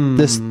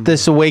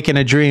 This awaken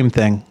a dream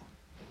thing.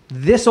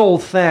 This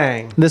old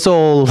thing.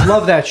 Love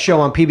Love that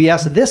show on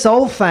PBS. This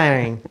old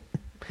thing.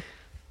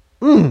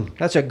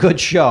 That's a good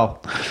show.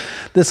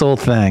 This old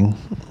thing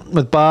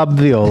with Bob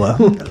Viola.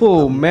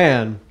 Oh,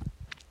 man.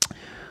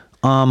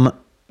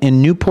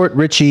 In Newport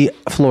Richey,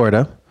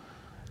 Florida,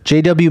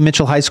 J.W.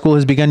 Mitchell High School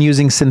has begun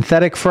using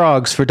synthetic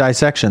frogs for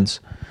dissections.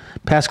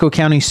 Pasco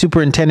County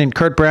Superintendent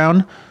Kurt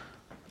Browning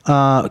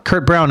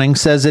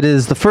says it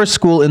is the first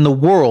school in the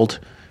world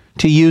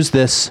to use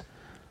this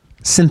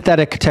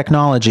synthetic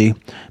technology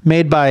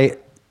made by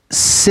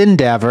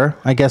Syndaver,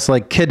 I guess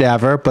like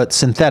cadaver, but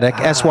synthetic,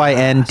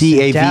 Syndaver,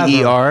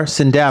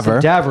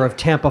 Syndaver of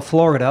Tampa,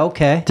 Florida.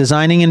 Okay.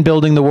 designing and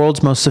building the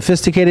world's most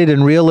sophisticated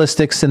and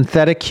realistic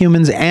synthetic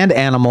humans and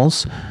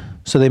animals.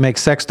 So they make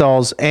sex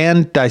dolls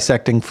and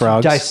dissecting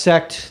frogs.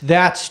 Dissect,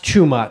 that's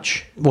too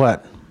much.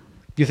 What?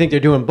 You think they're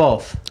doing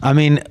both? I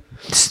mean,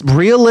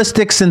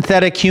 realistic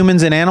synthetic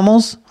humans and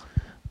animals?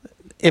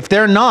 If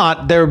they're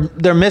not,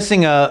 they're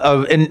missing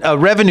a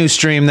revenue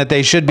stream that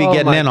they should be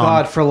getting in on. Oh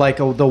my God, for like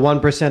the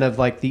 1% of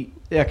like the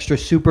extra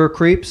super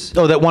creeps.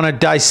 Oh, that want to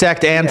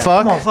dissect and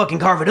fuck? I'm gonna fucking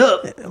carve it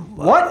up.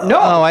 What? No.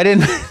 Oh, I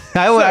didn't.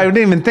 I didn't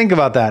even think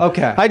about that.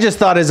 Okay. I just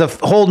thought as a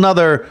whole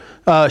nother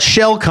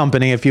shell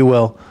company, if you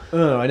will.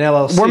 An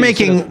LLC. We're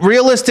making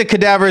realistic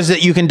cadavers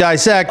that you can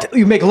dissect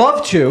You make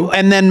love to,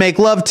 and then make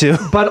love to.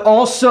 but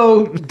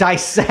also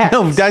dissect.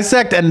 No,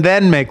 dissect and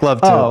then make love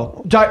to.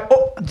 Oh.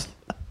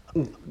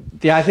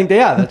 Yeah, I think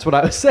that's what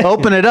I was saying.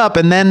 Open it up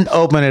and then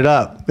open it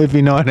up, if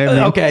you know what I mean.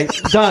 Okay,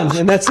 done,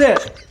 and that's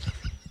it.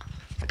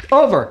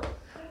 Over.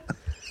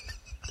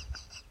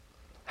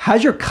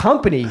 How's your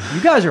company?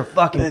 You guys are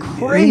fucking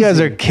crazy. You guys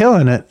are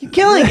killing it. You're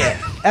killing it.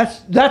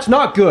 That's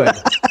not good.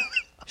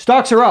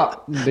 Stocks are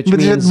up, which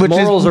means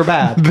morals are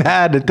bad.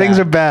 Bad. Things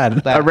are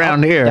bad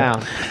around Up, here.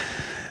 Down.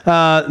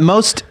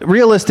 Most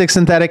realistic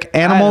synthetic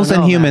animals I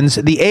don't and know, humans,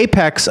 the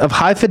apex of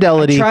high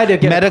fidelity Try to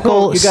get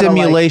medical you gotta,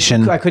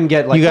 simulation. I couldn't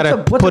get you got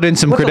to put in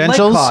some what's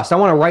credentials. A leg cost? I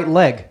want a right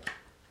leg.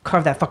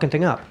 Carve that fucking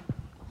thing up.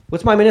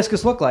 What's my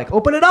meniscus look like?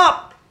 Open it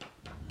up.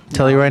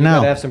 Tell you right You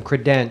gotta now. have some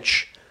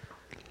credential.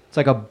 It's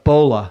like a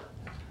bola.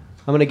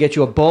 I'm gonna get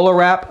you a bola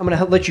wrap. I'm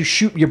gonna let you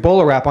shoot your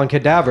bola wrap on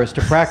cadavers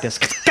to practice.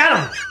 Got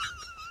him.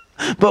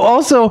 But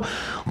also,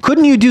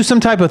 couldn't you do some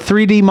type of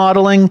 3D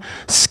modeling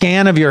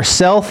scan of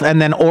yourself and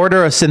then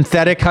order a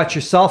synthetic Cut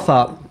yourself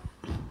up.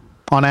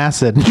 on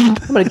acid? I'm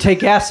gonna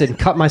take acid and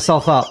cut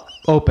myself up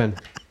open.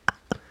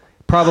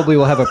 Probably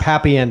will have a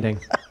happy ending.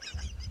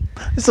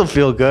 This will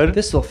feel good.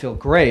 This will feel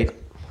great.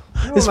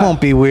 This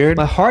won't be weird.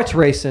 My heart's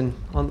racing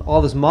on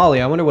all this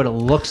Molly. I wonder what it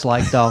looks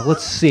like, though.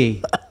 Let's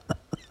see.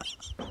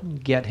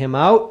 Get him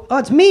out. Oh,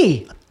 it's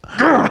me.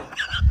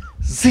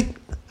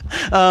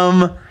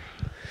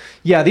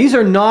 Yeah, these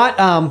are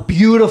not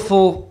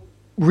beautiful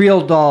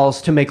real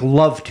dolls to make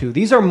love to.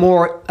 These are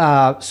more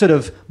sort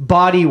of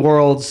body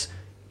worlds,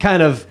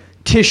 kind of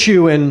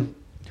tissue and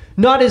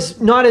not as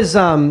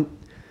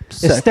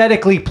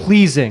aesthetically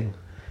pleasing.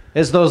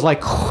 as those like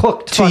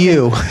hooked To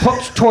you.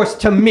 hooked torso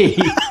to me.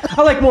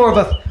 I like more of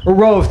a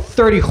row of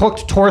 30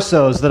 hooked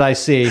torsos that I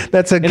see.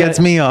 That's what gets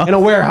me off. In a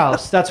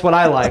warehouse. That's what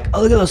I like.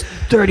 Oh, look at those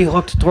 30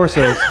 hooked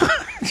torsos.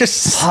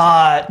 Just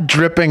Hot.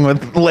 dripping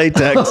with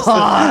latex.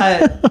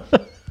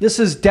 Hot. This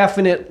is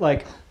definite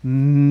like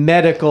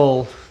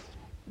medical.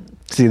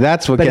 See,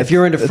 that's what But gets, if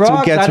you're into that's what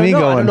frogs, gets I don't me know.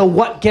 I going. don't know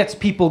what gets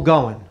people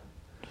going.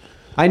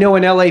 I know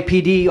an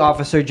LAPD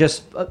officer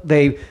just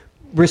they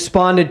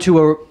responded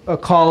to a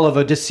call of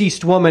a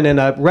deceased woman in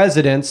a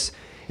residence,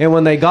 and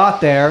when they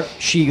got there,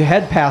 she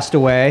had passed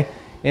away.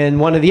 And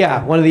one of the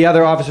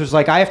other officers was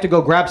like, I have to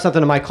go grab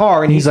something in my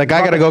car, and He's like,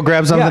 I gotta go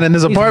grab something in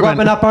his apartment. He's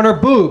rubbing up on her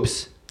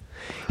boobs.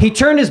 He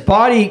turned his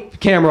body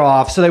camera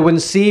off so they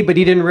wouldn't see, but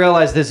he didn't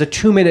realize there's a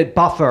 2-minute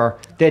buffer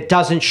that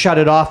doesn't shut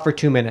it off for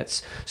 2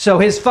 minutes. So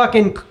his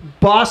fucking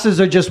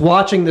bosses are just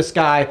watching this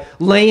guy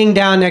laying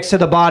down next to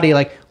the body,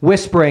 like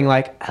whispering,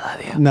 like, I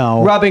love you.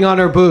 No. Rubbing on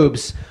her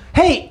boobs.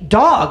 Hey,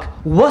 dog,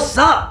 what's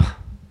up?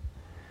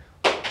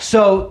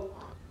 So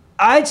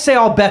I'd say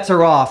all bets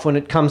are off when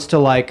it comes to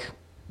like,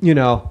 you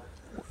know,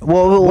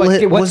 Well, What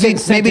was he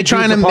gets sent maybe to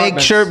trying to these make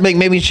apartments? sure?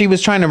 Maybe she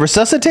was trying to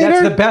resuscitate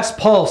that's her. the best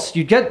pulse.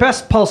 You get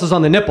best pulses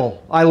on the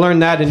nipple. I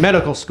learned that in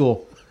medical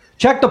school.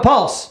 Check the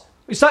pulse.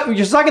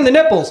 You're sucking the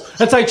nipples.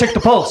 That's how you check the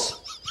pulse.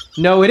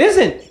 No, it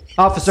isn't.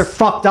 Officer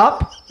fucked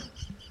up.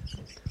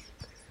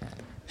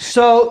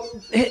 So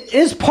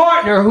his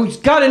partner, who's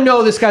got to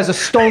know this guy's a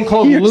stone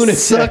cold You're lunatic.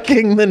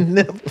 sucking the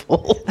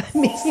nipple. I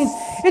mean,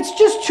 it's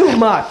just too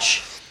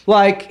much.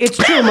 Like, it's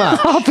too much.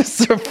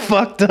 Officer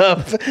fucked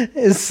up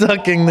is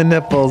sucking the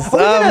nipples.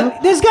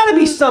 There's got to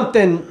be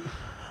something.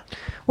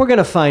 We're going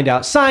to find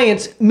out.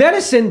 Science,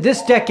 medicine,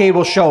 this decade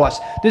will show us.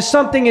 There's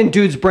something in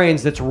dudes'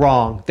 brains that's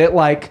wrong.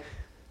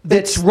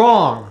 That's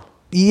wrong.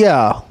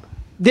 Yeah.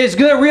 There's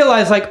going to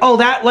realize, like, oh,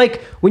 that,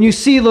 like, when you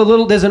see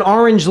there's an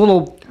orange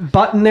little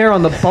button there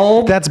on the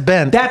bulb. That's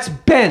bent. That's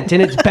bent,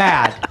 and it's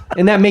bad.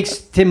 And that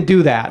makes him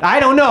do that. I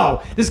don't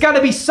know. There's got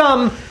to be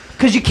some,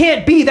 because you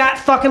can't be that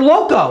fucking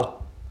loco.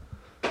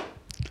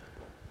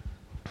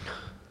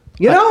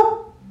 You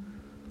know?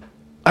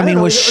 I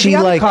mean, was she The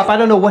other like? cop, I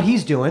don't know what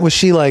he's doing. Was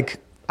she like?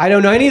 I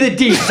don't know any of the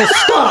deets. So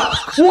stop.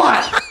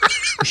 What?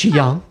 Was she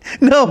young?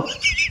 No,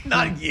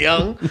 not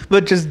young,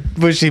 but just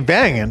was she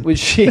banging? Was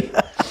she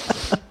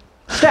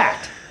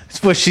stacked?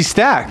 Was she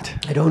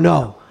stacked? I don't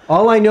know.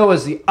 All I know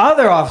is the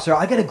other officer,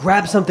 I got to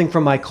grab something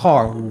from my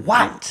car.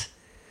 What?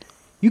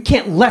 You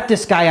can't let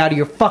this guy out of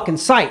your fucking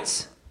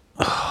sights.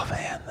 Oh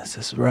man, this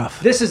is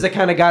rough. This is the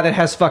kind of guy that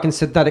has fucking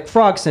synthetic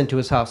frogs sent to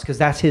his house because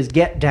that's his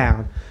get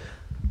down.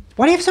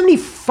 Why do you have so many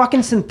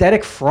fucking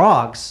synthetic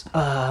frogs?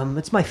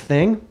 It's my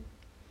thing.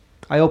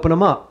 I open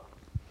them up.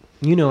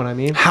 You know what I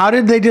mean? How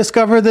did they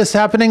discover this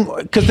happening?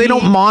 Because they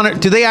don't monitor.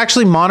 Do they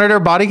actually monitor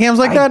body cams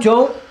like I that?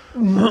 don't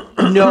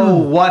know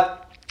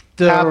what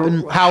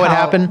how it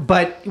happened?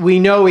 but we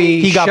know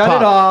he got shut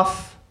popped. it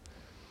off,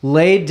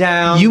 laid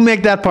down. You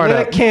make that part lit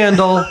up. a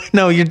candle.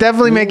 No, you're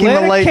definitely making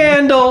lit the a late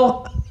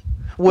candle.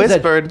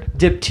 whispered.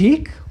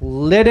 Diptyque,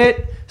 lit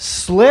it,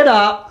 slid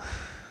up.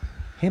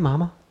 Hey,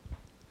 mama.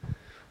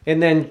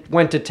 And then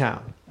went to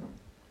town.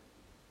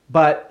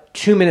 But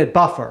 2-minute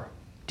buffer.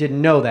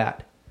 Didn't know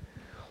that.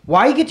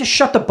 Why you get to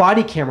shut the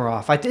body camera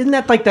off? Isn't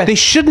that like that? They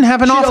shouldn't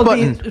have an off Should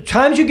button. be-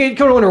 Times you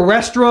go to a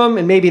restroom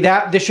and maybe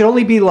that, there should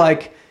only be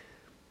like,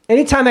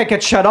 anytime that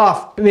gets shut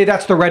off, maybe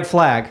that's the red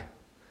flag.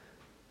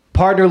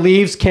 Partner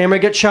leaves, camera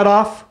gets shut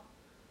off.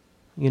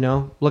 You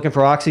know, looking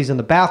for oxys in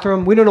the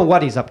bathroom. We don't know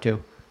what he's up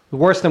to.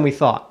 Worse than we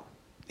thought.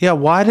 Yeah,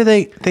 why do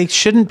they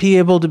shouldn't be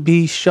able to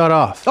be shut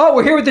off? Oh,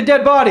 we're here with the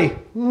dead body.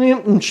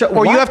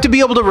 Or you have to be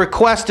able to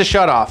request a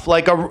shut off,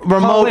 like a remote.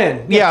 Call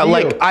in. Yeah, for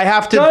like you. I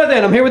have to.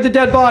 Jonathan, I'm here with the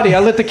dead body.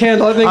 I lit the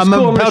candle. Everything's I'm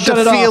cool. I'm about gonna shut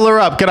to it feel off. her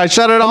up. Can I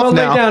shut it I'm off gonna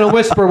lay now? down and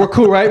whisper. We're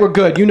cool, right? We're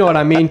good. You know what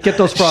I mean. Get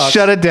those frogs.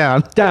 Shut it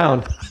down.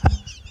 down.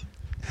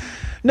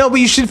 No, but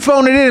you should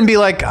phone it in and be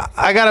like,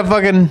 I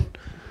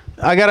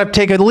gotta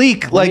take a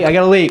leak. Like I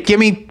got a leak. Give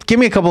me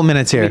a couple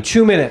minutes here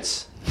 2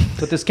 minutes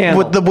with this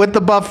candle. with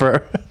the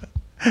buffer.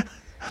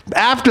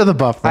 After the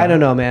buffer. I don't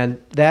know,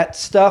 man. That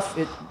stuff,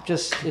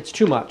 it's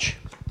too much.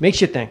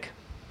 Makes you think.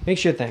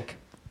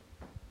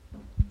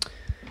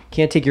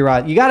 Can't take your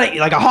eye. You gotta,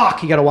 like a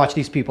hawk, you gotta watch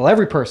these people.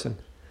 Every person.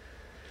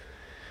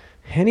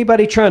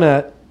 Anybody trying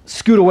to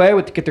scoot away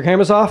get their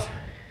cameras off?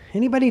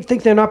 Anybody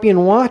think they're not being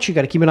watched? You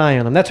gotta keep an eye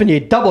on them. That's when you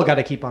double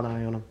gotta keep an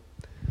eye on them.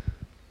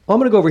 Oh, I'm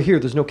gonna go over here.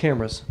 There's no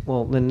cameras.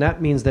 Well, then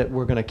that means that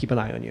we're gonna keep an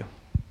eye on you.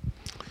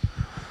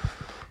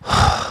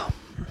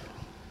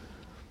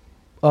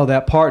 Oh,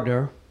 that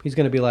partner. He's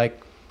going to be like,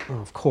 oh,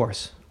 of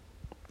course.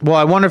 Well,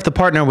 I wonder if the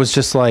partner was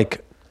just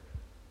like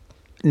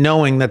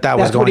knowing that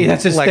was going.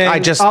 That's his like,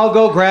 thing. I'll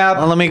go grab.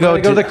 Let me go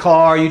to to the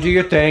car. You do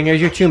your thing. Here's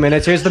your 2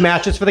 minutes. Here's the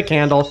matches for the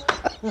candle.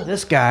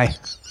 This guy.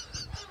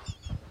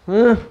 What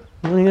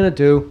are you gonna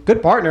do?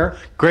 Good partner.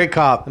 Great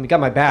cop. I mean, got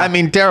my back. I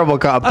mean, terrible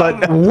cop,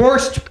 but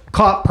worst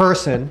cop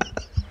person.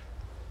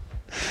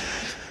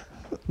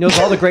 knows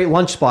all the great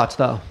lunch spots,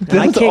 though. And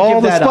I That's can't all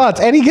give the that spots.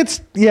 up. And he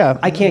gets, yeah.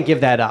 I can't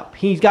give that up.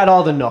 He's got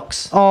all the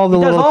nooks. All the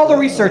he does little- all the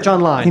research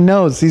online. He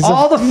knows. He's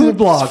all the food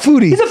blogs.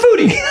 Foodie. He's a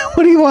foodie.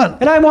 What do you want?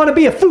 And I want to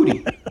be a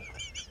foodie.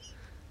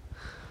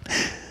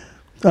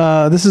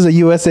 This is a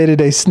USA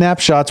Today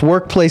snapshots.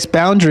 Workplace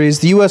boundaries.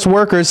 The U.S.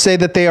 workers say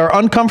that they are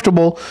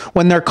uncomfortable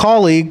when their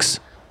colleagues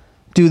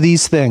do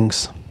these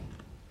things.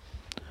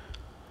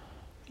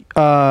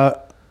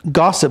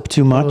 Gossip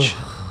too much.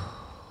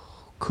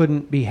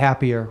 Couldn't be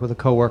happier with a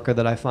coworker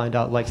that I find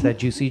out likes that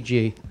juicy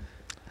G.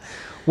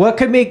 What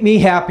could make me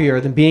happier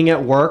than being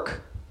at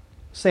work?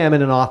 Say I'm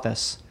in an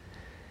office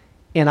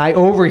and I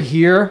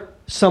overhear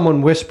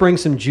someone whispering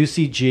some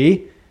juicy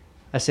G.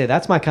 I say,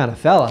 that's my kind of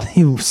fella.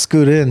 You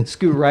scoot in.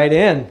 Scoot right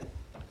in.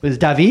 Is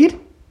David?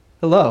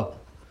 Hello.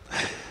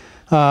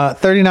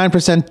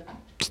 39%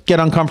 get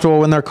uncomfortable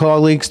when their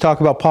colleagues talk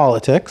about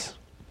politics.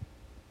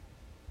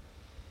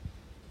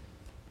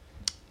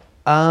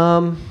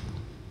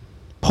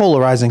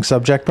 Polarizing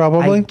subject,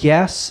 probably. I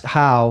guess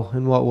how?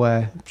 In what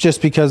way?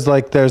 Just because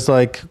there's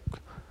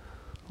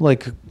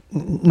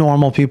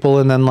normal people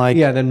and then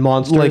Yeah, then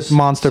monsters. like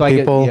monster So I get-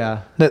 people yeah.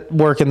 that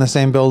work in the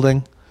same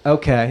building.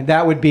 Okay,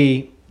 that would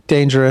be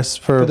Dangerous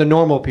for the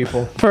normal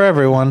people. for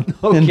everyone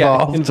Okay,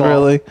 involved, involved.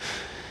 really.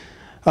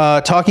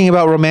 Talking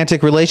about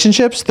romantic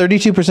relationships,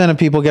 32% of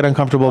people get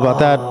uncomfortable about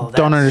that.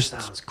 Don't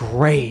understand. Sounds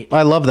great.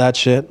 I love that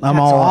shit. I'm That's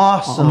all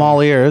awesome. I'm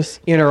all ears.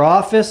 In our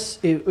office,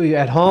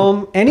 at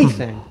home,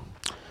 anything.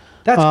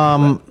 That's.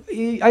 I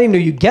didn't even know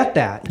you get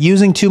that.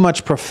 Using too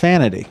much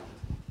profanity,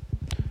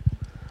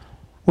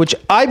 which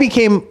I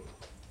became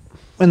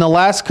in the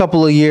last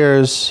couple of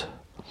years.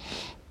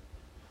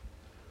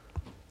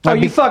 Are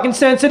you fucking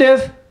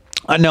sensitive?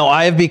 No,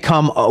 I have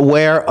become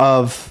aware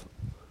of.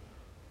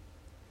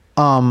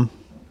 I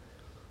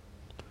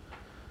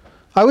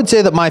would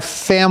say that my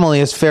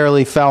family is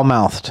fairly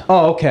foul-mouthed.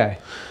 Oh, okay.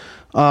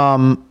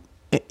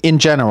 In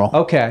general.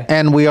 Okay.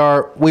 And we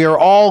are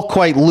all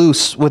quite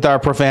loose with our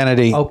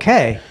profanity.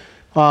 Okay.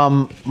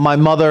 My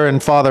mother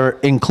and father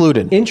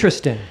included.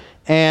 Interesting.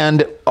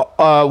 And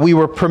we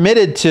were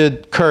permitted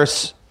to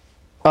curse.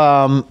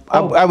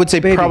 I would say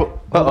baby. probably.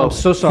 I'm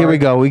so sorry. Here we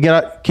go.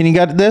 Can you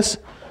get this?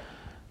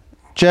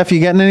 Jeff, you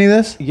getting any of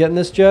this? You getting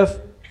this, Jeff?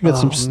 Get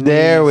some.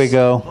 There we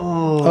go.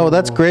 Oh,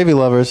 that's gravy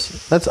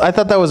lovers. I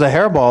thought that was a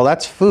hairball.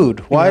 That's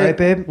food. Why, all right,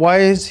 babe? Why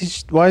is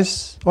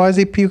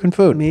he puking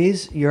food?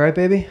 Mies, you all right,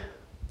 baby?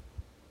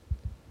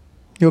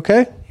 You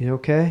okay? You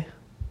okay?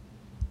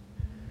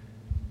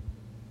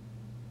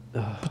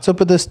 What's up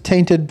with this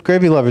tainted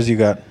gravy lovers you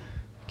got?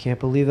 Can't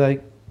believe I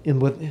am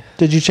with.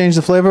 Did you change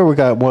the flavor? We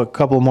got a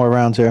couple more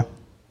rounds here.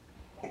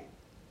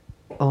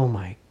 Oh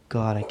my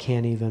God, I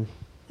can't even.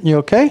 You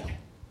okay?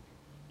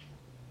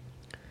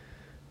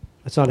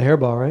 That's not a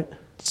hairball, right?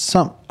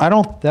 I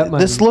don't. That might-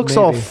 This looks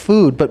all maybe.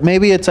 food, but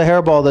maybe it's a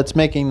hairball that's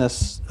making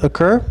this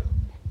occur.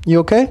 You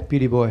okay?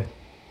 Beauty boy,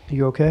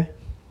 you okay?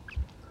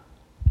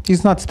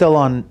 He's not still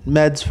on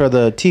meds for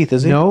the teeth,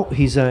 is he? No,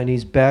 he's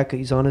back.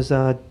 He's on his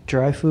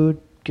dry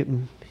food. Got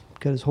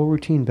his whole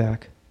routine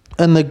back.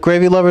 And the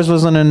gravy lovers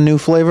wasn't a new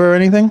flavor or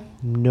anything.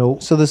 No.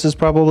 So this is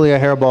probably a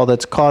hairball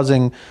that's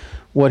causing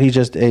what he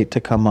just ate to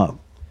come up.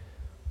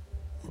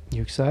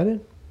 You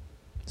excited?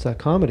 It's that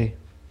comedy.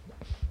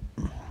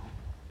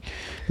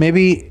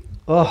 Maybe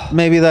Oh,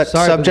 that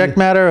sorry, but subject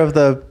matter of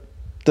the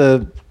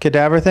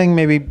cadaver thing.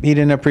 Maybe he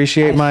didn't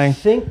appreciate I my.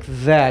 think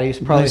that he's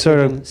probably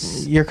Sort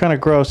thinking, of. You're kind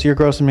of gross. You're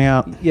grossing me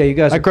out. Yeah, you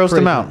guys. I are grossed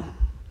him crazy. out.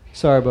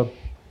 Sorry, bub.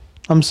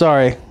 I'm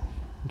sorry.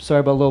 I'm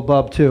sorry about Lil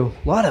Bub too.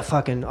 A lot of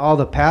fucking all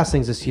the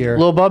passings this year.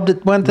 Lil Bub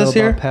went this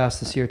Lil year. Bub passed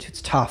this year too.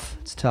 It's tough.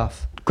 It's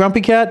tough.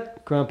 Grumpy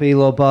Cat. Grumpy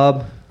Lil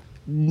Bub.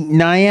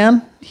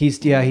 Nyan. He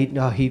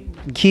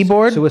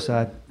Keyboard.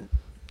 suicide.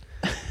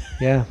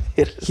 Yeah.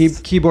 It is-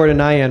 Keyboard and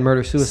Nyan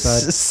murder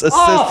suicide.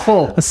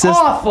 Awful.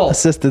 Awful.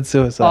 Assisted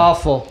suicide.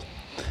 Awful.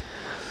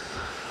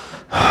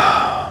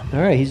 All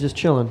right, he's just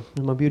chilling.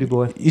 He's my beauty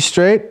boy. You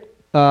straight?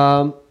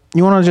 Um,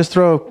 You want to just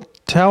throw a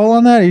towel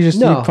on that? Or you just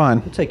no, you fine.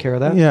 we'll take care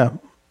of that. Yeah.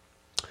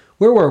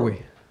 Where were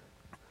we?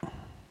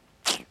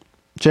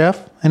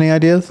 Jeff, any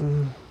ideas?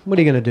 What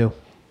are you gonna do?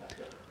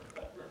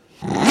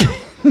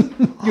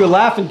 You're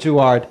laughing too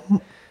hard,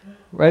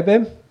 right,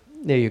 babe?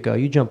 There you go.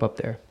 You jump up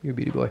there. You're a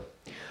beauty boy.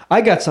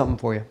 I got something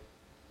for you.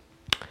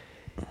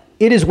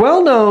 It is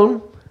well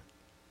known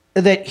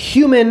that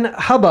human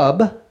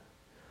hubbub.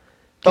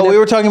 Oh, we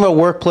were talking about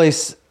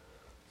workplace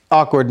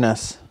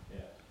awkwardness.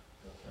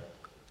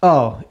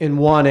 Oh,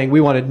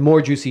 we wanted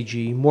more juicy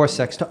G, more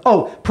sex talk.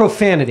 Oh,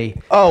 profanity.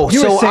 Oh,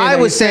 You were so saying I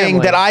that was your saying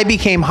family- that I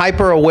became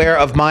hyper aware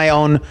of my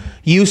own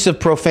use of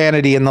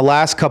profanity in the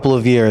last couple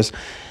of years.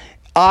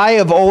 I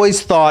have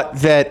always thought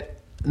that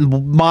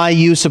my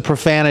use of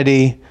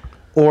profanity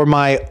or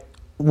my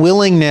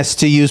willingness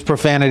to use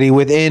profanity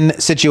within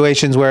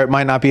situations where it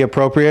might not be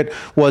appropriate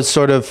was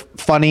sort of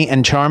funny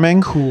and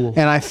charming. Cool.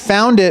 And I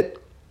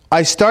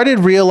started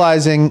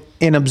realizing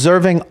in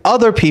observing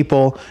other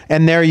people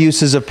and their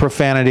uses of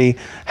profanity,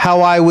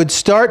 how I would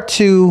start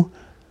to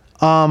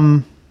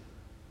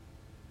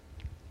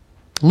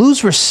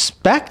lose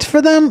respect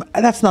for them.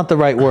 That's not the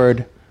right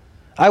word.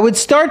 I would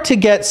start to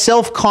get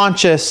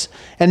self-conscious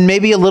and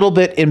maybe a little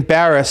bit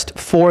embarrassed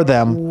for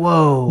them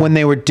when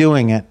they were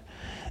doing it.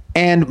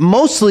 And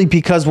mostly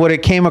because what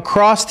it came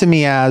across to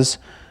me as,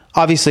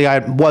 obviously I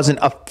wasn't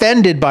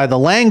offended by the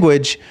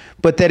language,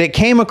 but that it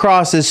came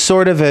across as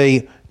sort of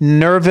a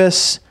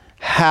nervous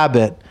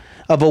habit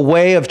of a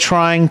way of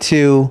trying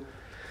to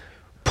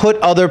put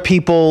other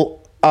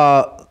people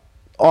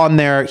on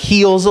their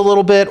heels a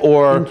little bit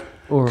or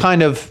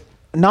kind of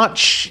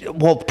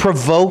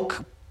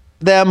provoke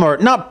them, or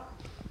not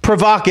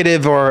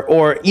provocative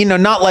or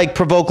not like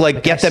provoke,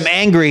 like get them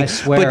angry,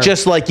 but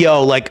just like,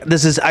 yo, like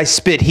this is, I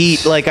spit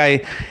heat, like I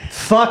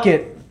fuck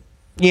it,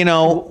 I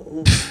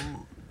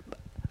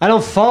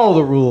don't follow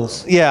the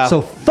rules. Yeah.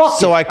 So fuck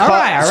so it. I All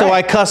right. so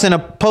I cuss in a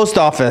post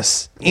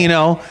office,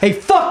 Hey,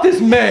 fuck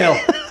this mail.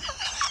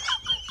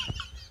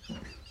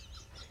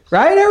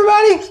 Right,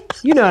 everybody?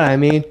 You know what I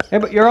mean.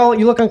 But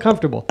you look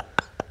uncomfortable.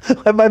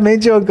 Have I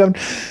made you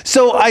uncomfortable?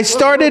 So I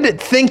started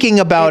thinking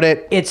about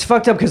it. It's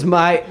fucked up because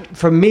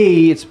for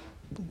me, it's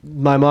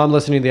my mom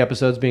listening to the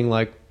episodes being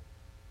like,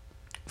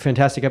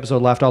 fantastic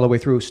episode, laughed all the way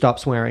through, stop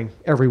swearing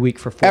every week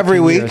for 14 Every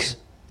week? years.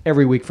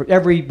 Every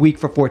week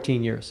for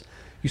 14 years.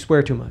 You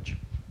swear too much.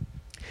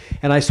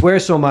 And I swear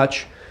so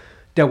much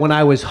that when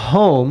I was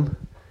home,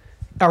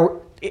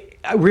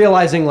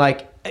 realizing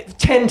like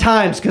 10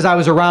 times, because I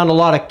was around a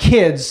lot of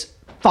kids,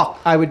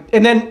 I would,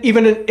 and then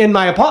even in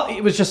my apartment,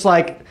 it was just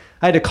like,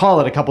 I had to call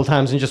it a couple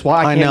times and just,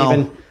 I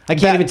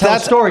can't even tell a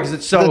story because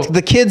it's so...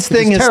 The kids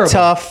thing is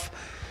tough.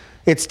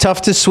 It's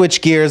tough to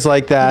switch gears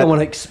like that. I don't want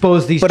to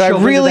expose these But I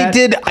children really to that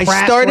did. I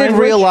crass started language.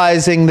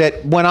 realizing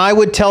that when I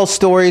would tell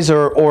stories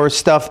or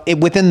stuff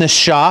within the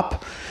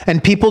shop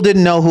and people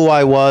didn't know who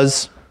I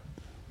was.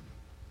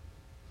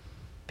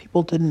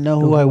 People didn't know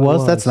who I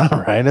was? That's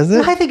not right, is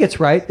it? I think it's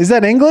right. Is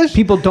that English?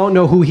 People don't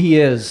know who he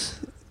is.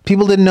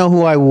 People didn't know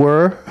who I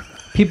were.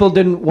 People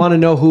didn't want to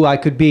know who I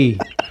could be.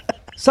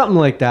 Something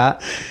like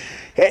that.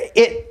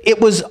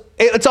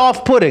 It's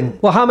off-putting.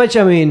 Well, how much,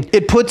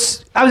 It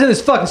puts... I was in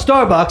this fucking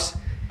Starbucks,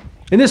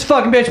 and this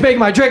fucking bitch making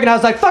my drink, and I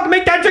was like, fucking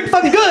make that drink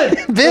fucking good.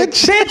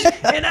 Bitch.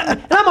 And I'm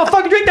gonna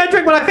fucking drink that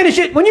drink when I finish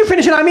it. When you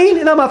finish it,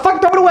 and I'm gonna fucking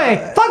throw it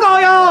away. Fuck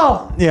all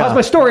y'all. Yeah. That's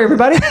my story,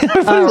 everybody.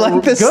 You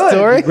like this Good.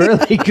 story?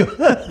 Really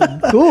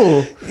good.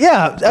 Cool.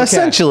 Yeah,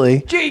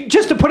 essentially.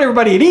 Just to put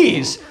everybody at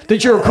ease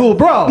that you're a cool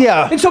bro.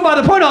 Yeah. And so by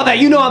the point of all that,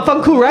 you know I'm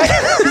fucking cool, right?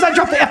 Because I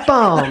dropped the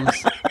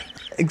F-bombs.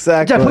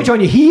 Exactly. Did I put you on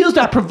your heels?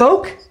 Did I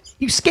provoke?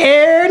 You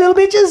scared, little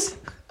bitches?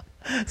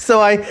 So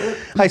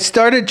I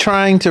started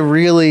trying to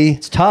really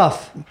It's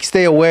tough.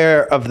 stay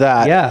aware of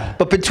that. Yeah.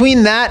 But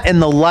between that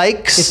and the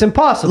likes, It's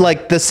impossible.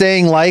 Like the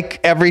saying "like"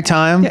 every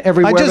time. Yeah,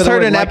 everywhere I just where the heard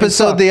word an like and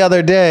episode fuck. the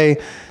other day.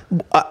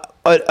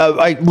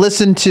 I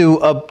listened to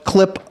a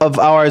clip of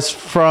ours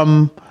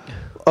from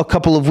a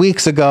couple of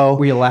weeks ago.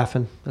 Were you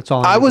laughing? That's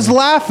all. I was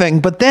laughing,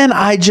 but then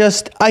I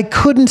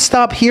couldn't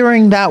stop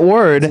hearing that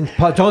word.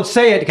 Don't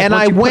say it. And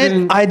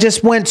I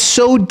just went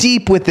so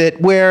deep with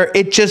it where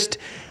it just,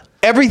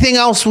 everything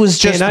else was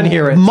just Can't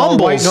unhear it. It's all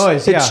mumbles. white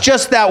noise, It's yeah.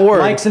 just that word.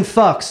 Likes and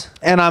fucks.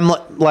 And I'm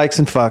likes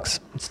and fucks.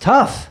 It's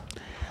tough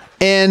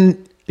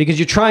And because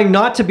you're trying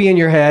not to be in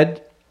your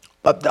head.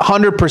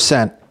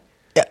 100%.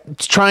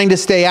 Trying to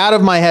stay out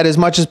of my head as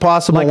much as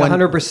possible. Like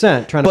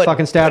 100%. Trying to but-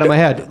 fucking stay out of my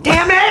head.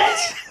 Damn it!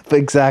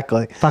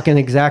 Exactly. Fucking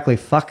exactly.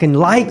 Fucking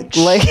like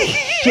Like-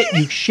 shit,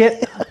 you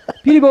shit.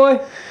 Beauty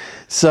boy.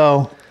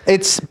 So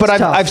but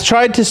tough. I've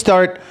tried to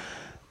start,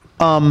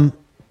 You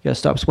gotta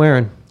stop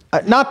swearing.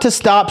 not to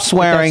stop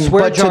swearing,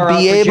 swear but to jar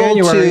be out for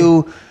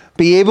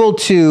able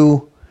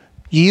to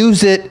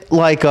use it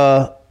like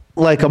a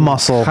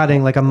muscle.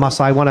 Cutting like a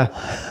muscle. I wanna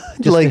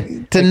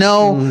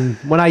know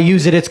when I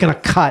use it, it's gonna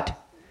cut.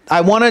 I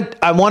want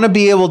to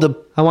be able to.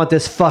 I want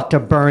this fuck to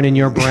burn in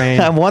your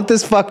brain. I want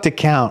this fuck to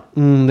count.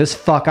 This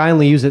fuck, I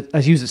use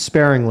it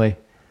sparingly.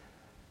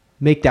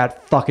 Make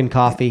that fucking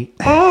coffee.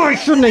 Oh, I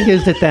shouldn't have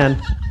used it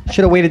then.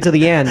 Should have waited till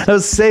the end. I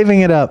was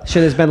saving it up.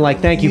 Should have been like,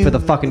 thank you for the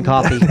fucking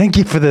coffee. Thank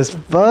you for this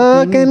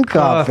fucking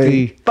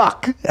coffee.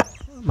 Fuck.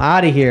 I'm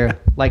out of here.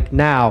 Like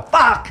now.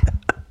 Fuck.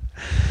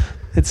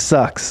 It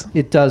sucks.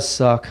 It does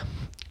suck.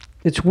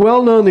 It's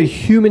well known the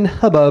human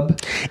hubbub.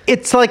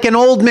 It's like an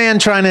old man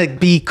trying to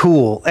be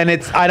cool, and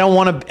I don't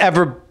want to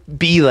ever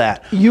be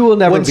that. You will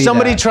never when be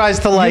somebody that. tries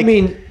to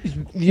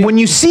when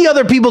you see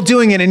other people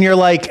doing it and you're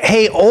like,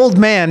 hey, old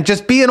man,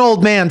 just be an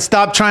old man.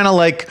 Stop trying to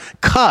like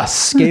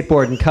cuss.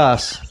 skateboard and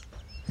cuss.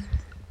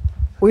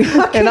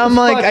 And I'm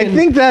like, I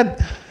think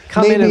that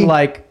come in and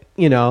like,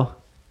 you're not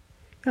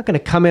going to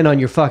come in on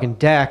your fucking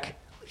deck.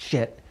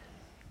 Shit.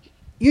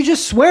 You're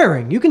just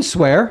swearing. You can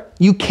swear.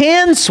 you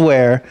can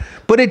swear,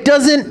 but it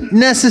doesn't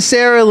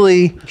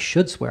necessarily. You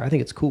should swear. I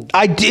think it's cool.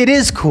 It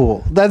is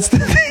cool. It's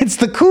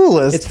the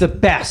coolest. It's the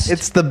best.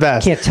 It's the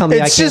best. Can't tell me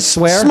I it's can't just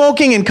swear.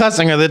 Smoking and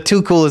cussing are the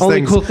two coolest Only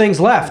things. cool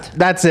things left.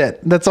 That's it.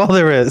 That's all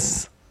there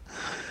is.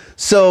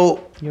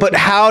 So, but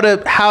how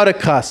to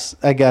cuss,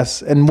 I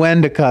guess, and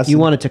when to cuss. You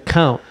want it to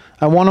count.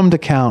 I want them to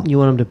count. You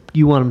want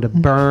them to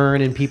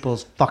burn in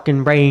people's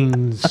fucking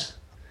brains.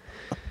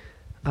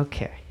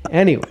 Okay.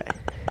 Anyway.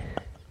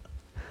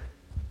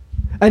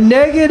 A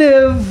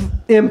negative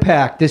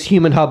impact this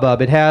human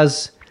hubbub it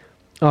has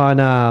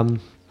on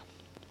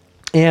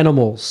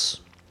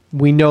animals.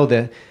 We know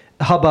that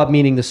hubbub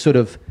meaning the sort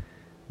of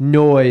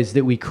noise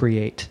that we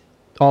create.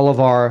 All of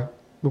our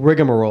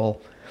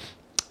rigmarole.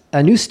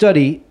 A new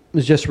study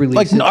was just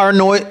released.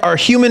 Like our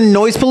human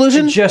noise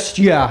pollution? Just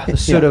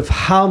sort of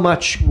how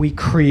much we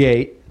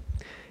create.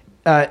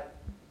 The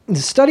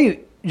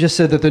study just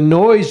said that the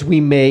noise we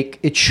make,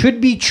 it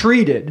should be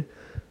treated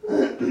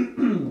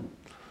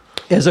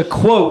as a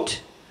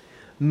quote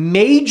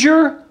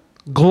major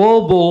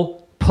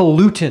global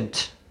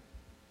pollutant.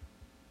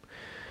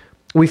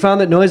 We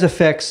found that noise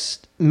affects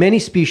many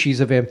species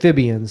of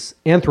amphibians,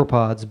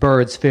 arthropods,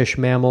 birds, fish,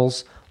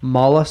 mammals,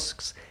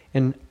 mollusks,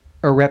 and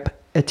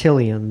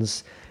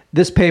reptilians.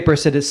 This paper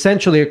said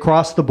essentially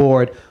across the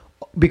board,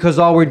 because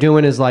all we're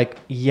doing is like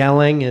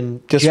yelling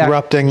and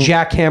disrupting,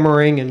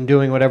 jackhammering, and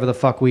doing whatever the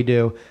fuck we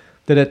do.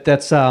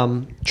 That's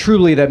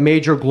truly that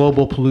major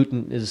global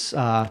pollutant is.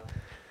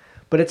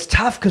 But it's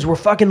tough because we're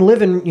fucking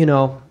living,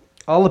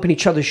 all up in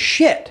each other's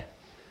shit.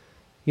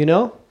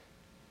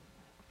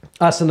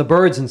 Us and the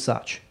birds and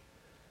such.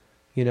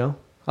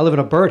 I live in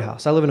a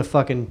birdhouse. I live in a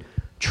fucking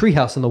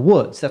treehouse in the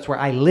woods. That's where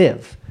I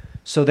live.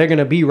 So they're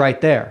gonna be right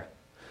there.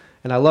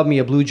 And I love me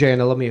a blue jay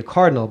and I love me a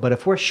cardinal. But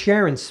if we're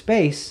sharing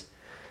space,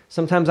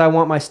 sometimes I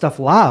want my stuff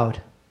loud.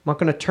 I'm not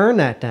going to turn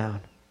that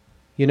down.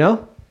 We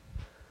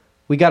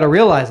got to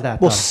realize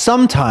that. Well,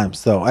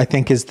 sometimes though, I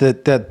think is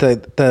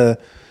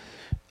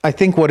I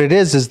think what it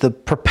is the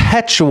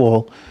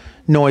perpetual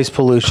noise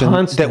pollution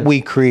Constant. that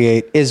we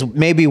create is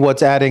maybe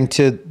what's adding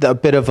to a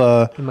bit of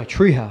in my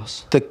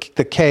treehouse.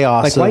 the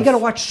chaos. Like, why you got to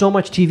watch so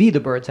much TV? The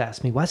birds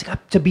ask me. Why's it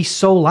got to be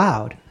so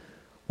loud?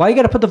 Why you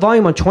got to put the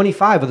volume on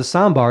 25 with the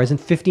soundbar? Isn't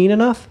 15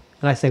 enough?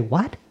 And I say,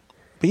 what?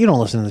 But you don't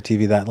listen to the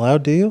TV that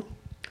loud, do you?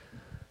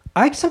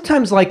 I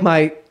sometimes like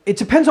it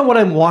depends on what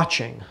I'm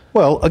watching.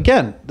 Well,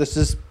 again, this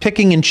is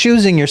picking and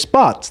choosing your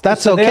spots.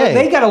 That's So okay.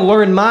 They got to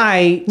learn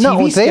my TV no,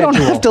 they don't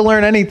schedule. have to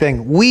learn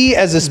anything. We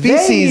as a They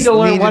species need to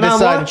learn what I'm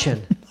decide.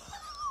 watching.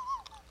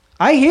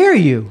 I hear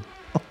you.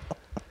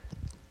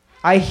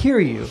 I hear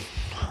you.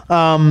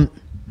 I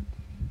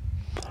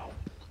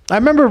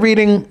remember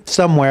reading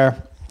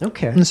somewhere,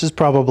 Okay. and this is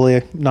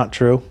probably not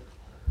true,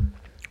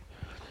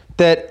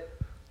 that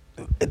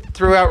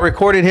throughout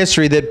recorded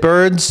history that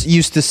birds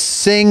used to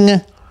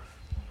sing,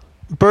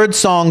 bird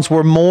songs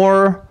were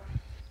more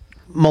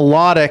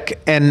melodic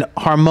and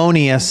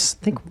harmonious.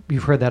 I think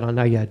you've heard that on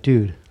Now Yeah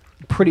Dude.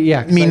 Pretty,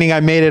 yeah. 'cause Meaning I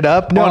made it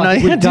up? no, on I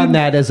think Dude? we've done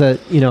that as a, at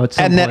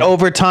some And that point.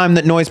 over time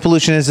that noise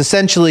pollution has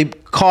essentially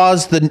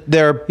caused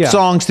their Yeah.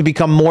 songs to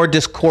become more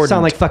discordant.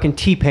 Sound like fucking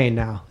T-Pain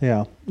now.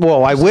 Yeah.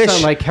 Well, I wish.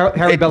 sound like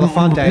Harry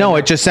Belafonte. No,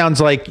 it just sounds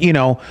like,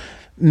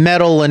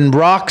 metal and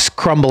rocks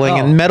crumbling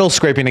Oh. and metal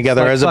scraping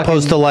together It's like as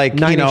opposed to fucking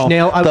Nine Inch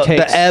Nail the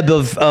outtakes. ebb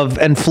of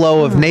and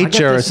flow of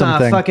nature I got or this,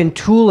 something. fucking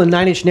Tool and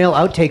Nine Inch Nail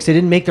outtakes. They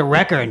didn't make the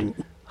record.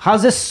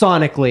 How's this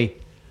sonically?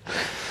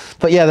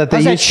 But yeah, that they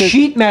How's that used to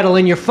sheet metal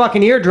in your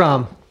fucking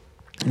eardrum?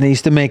 they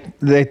used to make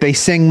they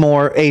sing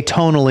more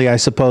atonally, I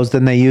suppose,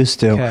 than they used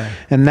to. Okay.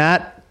 And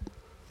that,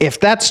 if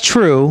that's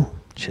true,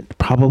 which it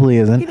probably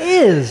isn't. It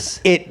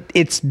is.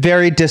 It's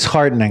very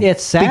disheartening.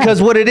 It's sad.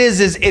 because what it is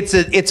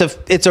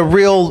it's a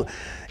real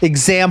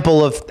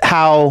example of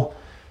how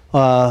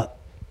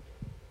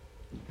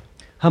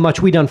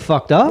much we done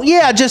fucked up?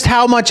 yeah, just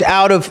how much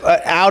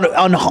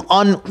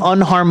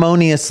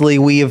unharmoniously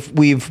we've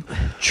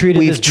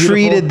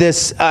Treated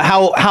this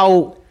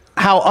how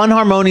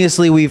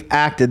unharmoniously we've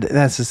acted.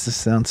 This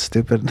sounds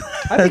stupid.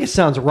 I think it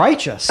sounds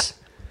righteous.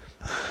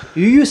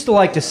 You used to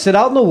like to sit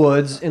out in the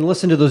woods and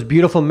listen to those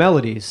beautiful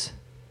melodies.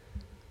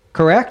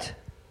 Correct?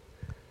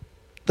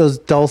 Those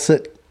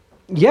dulcet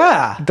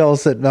Yeah.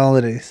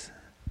 melodies.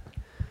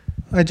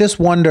 I just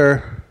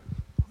wonder.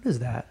 What is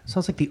that?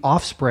 Sounds like the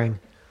Offspring.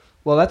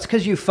 Well, that's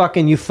because you fucked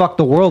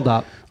the world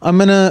up.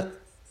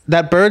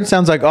 That bird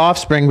sounds like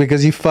Offspring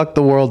because you fucked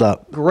the world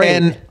up. Great.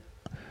 And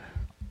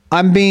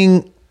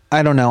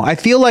I don't know. I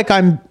feel like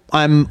I'm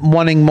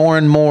wanting more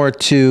and more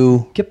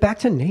to Get back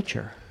to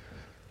nature.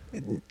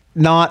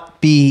 not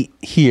be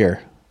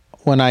here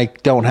when I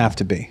don't have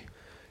to be.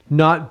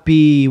 Not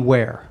be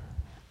where?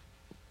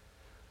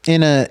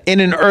 In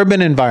an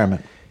urban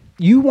environment.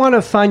 You want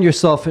to find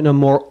yourself in a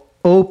more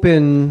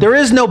open... There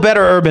is no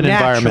better urban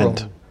natural-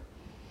 environment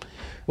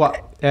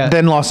What?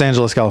 than Los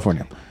Angeles,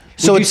 California.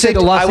 So you say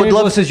that Los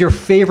Angeles is your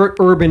favorite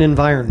urban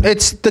environment?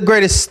 It's the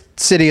greatest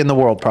city in the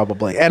world,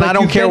 probably. And But I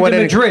don't you've care been what to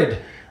it- Madrid.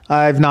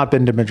 I've not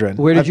been to Madrid.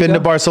 Where did I've you been go? to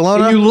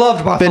Barcelona. And you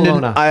loved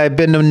Barcelona. I've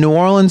been to New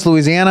Orleans,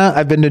 Louisiana.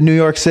 I've been to New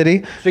York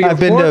City. So your I've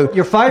been to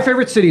your 5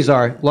 favorite cities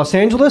are Los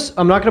Angeles.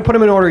 I'm not going to put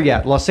them in order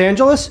yet. Los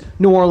Angeles,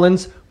 New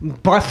Orleans,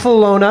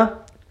 Barcelona,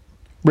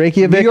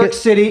 Reykjavik. New York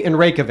City, and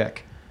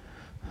Reykjavik.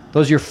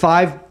 Those are your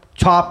 5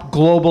 top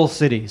global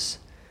cities.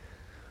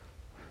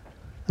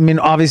 I mean,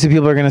 obviously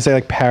people are going to say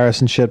like Paris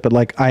and shit, but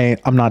like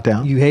I'm not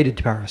down. You hated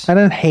Paris. I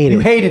didn't hate it. You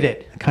hated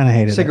it. I kind of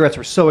hated Cigarettes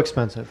were so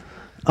expensive.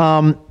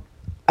 it.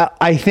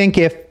 I think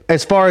if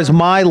as far as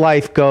my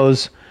life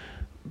goes,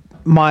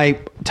 my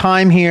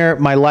time here,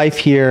 my life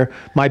here,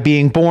 my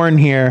being born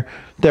here,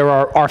 there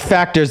are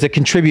factors that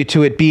contribute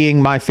to it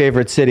being my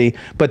favorite city.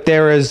 But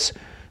there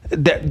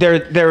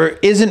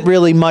isn't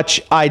really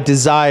much I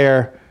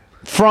desire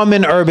from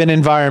an urban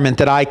environment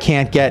that I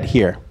can't get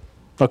here.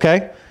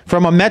 Okay?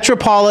 From a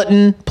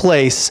metropolitan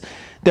place,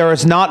 there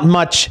is not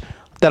much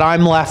that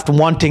I'm left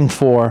wanting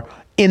for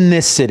in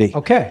this city.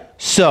 Okay.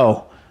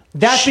 So,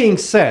 That being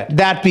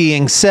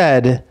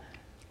said,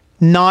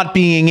 not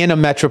being in a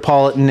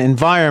metropolitan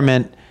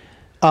environment,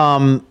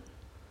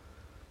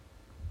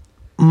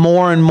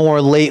 more and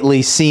more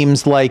lately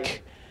seems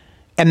like,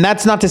 and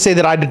that's not to say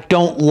that I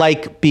don't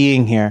like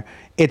being here.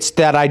 It's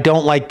that I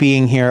don't like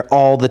being here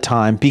all the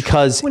time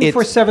because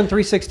 24/7,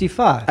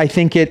 365. I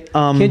think it.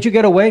 Can't you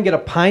get away and get a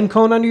pine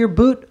cone under your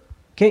boot?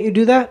 Can't you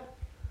do that?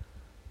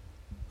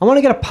 I want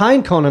to get a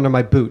pine cone under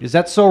my boot. Is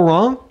that so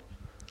wrong?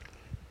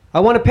 I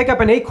want to pick up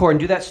an acorn and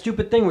do that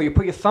stupid thing where you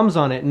put your thumbs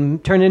on it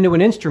and turn it into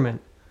an instrument.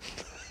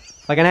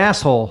 Like an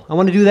asshole. I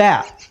want to do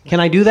that. Can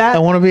I do that? I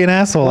want to be an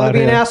asshole. I want out to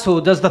be an here. asshole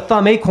who does the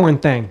thumb acorn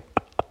thing.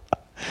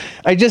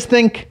 I just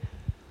think.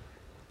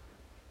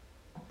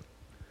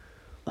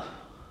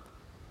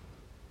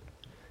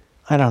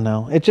 I don't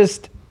know.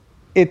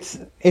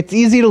 It's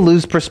easy to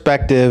lose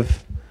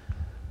perspective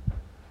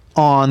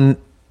on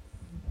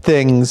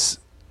things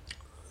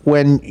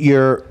when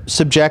you're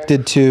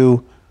subjected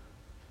to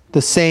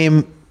the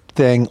same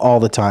thing all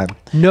the time.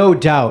 No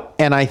doubt.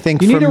 And I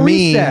think You need for a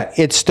me, reset.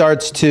 it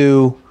starts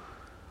to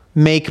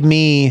make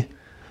me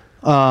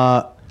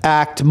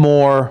act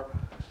more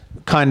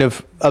kind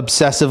of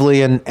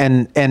obsessively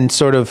and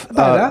sort of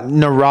that.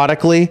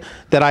 neurotically,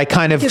 that I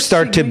kind of Just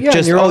start to yeah,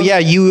 just, your oh own- yeah,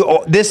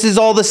 this is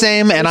all the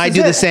same, and I is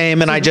do the it.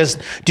 same, and I just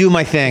do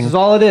my thing. This is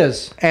all it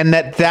is. And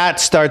that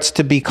starts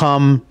to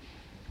become,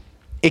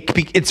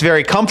 it's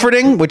very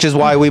comforting, which is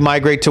why we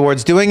migrate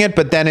towards doing it,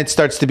 but then it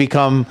starts to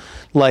become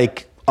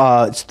like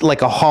it's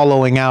like a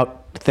hollowing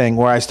out thing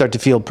where I start to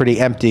feel pretty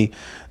empty,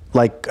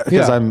 like because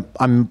Yeah.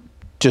 I'm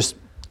just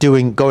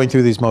going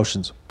through these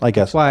motions, I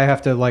guess. That's why I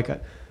have to, like,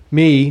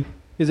 me,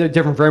 is it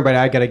different for everybody?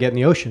 I got to get in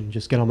the ocean,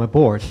 just get on my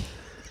board.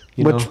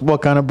 You know?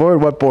 What kind of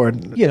board? What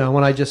board? You know,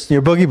 when I just,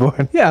 Your boogie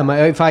board. yeah,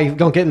 if I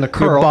don't get in the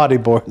curl. Your body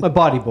board. My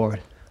body board.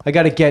 I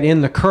got to get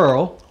in the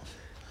curl,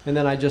 and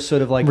then I just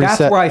sort of like, that's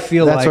Reset- where I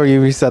feel That's like, where you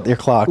reset your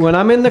clock. when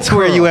I'm in the That's curl,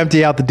 where you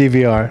empty out the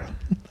DVR.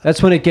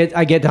 that's when I get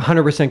to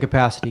 100%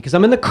 capacity, because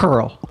I'm in the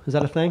curl. Is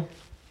that a thing?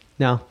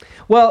 No.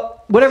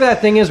 Well, whatever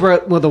that thing is where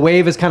the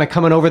wave is kind of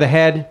coming over the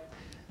head,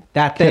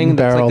 that Getting thing,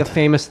 that's like barreled. the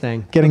famous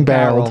thing. Getting The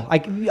barrel.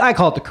 barreled. I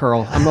call it the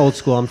curl. I'm old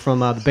school. I'm from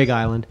the Big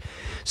Island.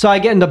 So I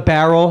get in the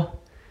barrel.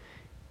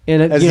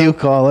 As you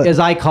call it. As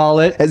I call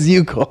it. As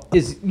you call.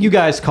 As you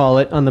guys call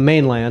it on the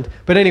mainland.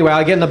 But anyway,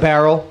 I get in the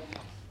barrel.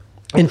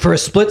 And for a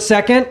split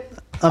second,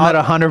 I'm at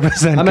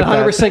 100%. I'm at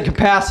 100%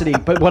 capacity.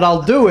 But what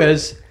I'll do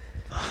is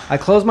I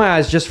close my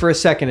eyes just for a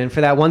second. And for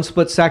that one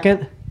split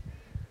second,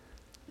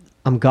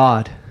 I'm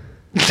God.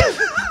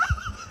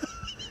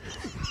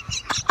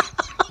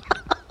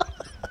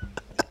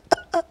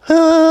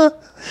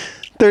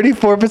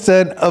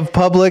 34% of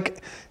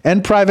public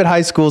and private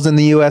high schools in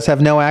the U.S.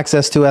 have no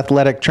access to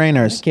athletic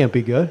trainers. Can't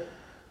be good.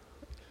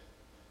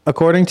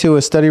 According to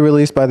a study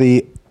released by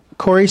the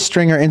Corey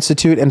Stringer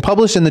Institute and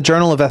published in the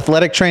Journal of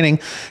Athletic Training,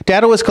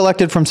 data was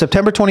collected from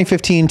September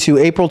 2015 to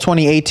April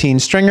 2018.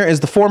 Stringer is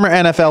the former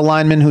NFL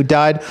lineman who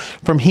died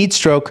from heat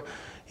stroke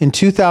in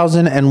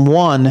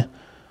 2001.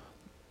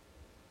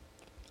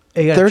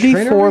 Hey, you got a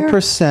trainer over here?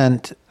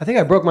 34%. I think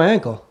I broke my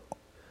ankle.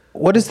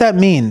 What does that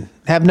mean?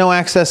 Have no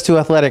access to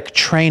athletic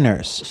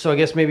trainers. So I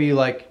guess maybe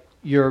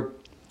you're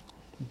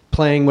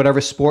playing whatever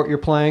sport you're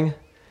playing,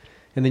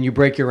 and then you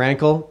break your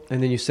ankle,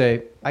 and then you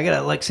say, I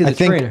gotta see the I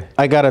think trainer.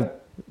 I gotta.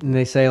 And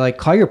they say,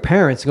 call your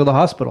parents and go to the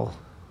hospital.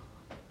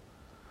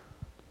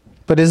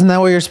 But isn't that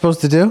what you're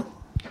supposed to do?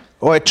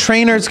 Or a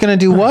trainer's gonna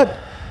do what?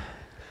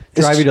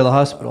 Drive you to the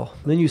hospital.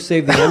 Then you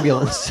save the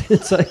ambulance.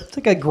 It's like $1,000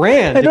 I to don't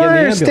get in the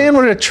understand ambulance.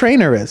 what a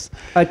trainer is.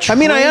 A I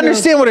mean, I trainer-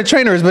 understand what a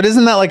trainer is, but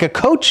isn't that like a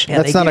coach? Yeah,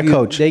 That's they not a give you-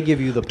 coach. they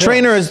give you the pills.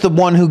 trainer is the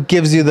one who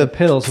gives you the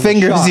pills and the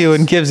fingers you shots.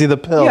 and gives you the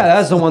pill. Yeah,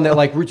 that's the one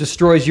that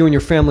destroys you and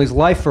your family's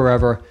life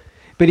forever.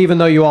 But even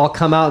though you all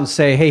come out and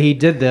say, hey, he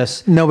did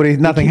this, nothing we keep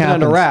it happens.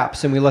 under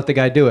wraps and we let the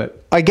guy do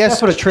it. I guess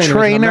that's what a trainer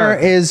is in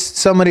America. is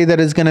somebody that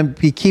is going to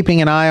be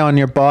keeping an eye on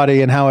your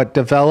body and how it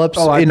develops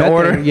Oh, I in bet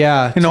order. they-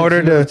 yeah, in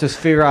order to just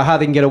figure out how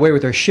they can get away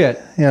with their shit.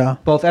 yeah.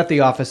 Both at the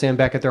office and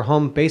back at their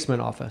home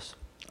basement office.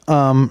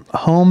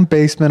 Home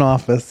basement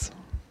office.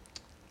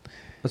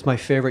 That's my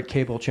favorite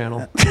cable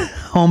channel.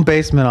 Home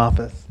basement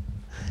office.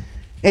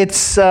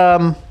 It's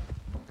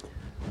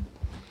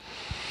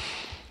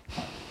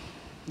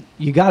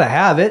You gotta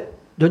have it.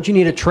 Don't you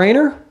need a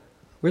trainer?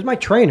 Where's my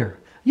trainer?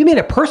 You mean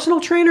a personal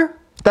trainer?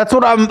 that's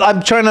what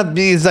I'm trying to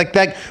be is like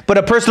that, but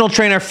a personal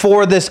trainer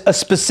for a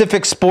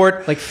specific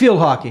sport. Like field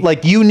hockey.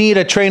 Like you need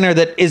a trainer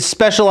that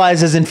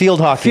specializes in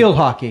field hockey. field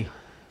hockey.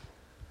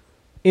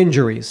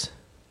 Injuries.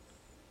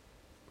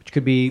 Which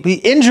could be The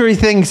injury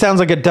thing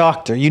sounds like a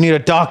doctor. You need a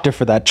doctor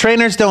for that.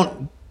 Trainers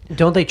don't.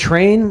 Don't they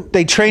train?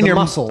 They train the your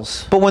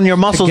muscles. But when your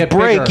muscles get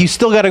break, bigger. you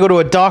still got to go to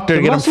a doctor to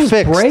The get them muscles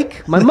fixed.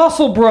 break? My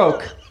muscle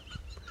broke.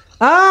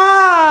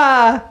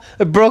 Ah!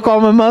 It broke all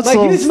my My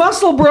muscles. huge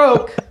muscle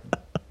broke.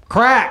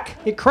 Crack.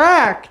 It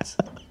cracked.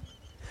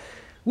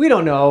 We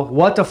don't know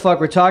what the fuck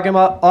we're talking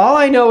about. All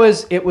I know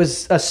is it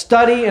was a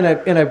study and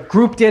a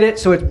group did it,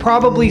 so it's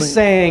probably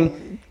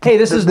saying, hey,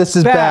 this is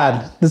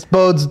bad. This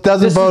doesn't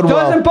This bode well.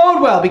 doesn't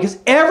bode well because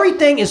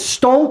everything is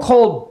stone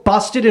cold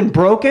busted and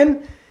broken,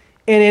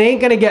 and it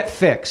ain't gonna get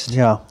fixed.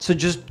 Yeah. So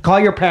just call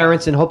your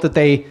parents and hope that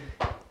they.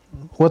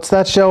 What's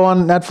that show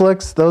on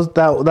Netflix?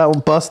 That one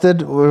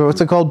busted.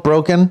 What's it called?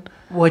 Broken.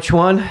 Which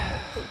one?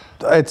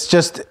 It's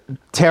just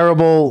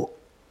terrible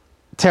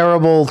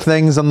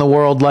things in the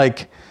world.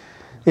 Like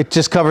it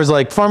just covers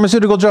like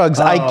pharmaceutical drugs,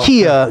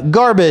 IKEA,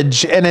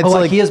 garbage, and it's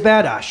like IKEA's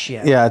bad. Ah,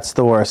 shit. yeah, it's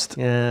the worst.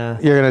 Yeah.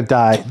 You're gonna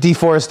die.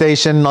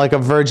 Deforestation, like a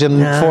virgin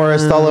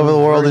forest all over the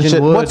world and virgin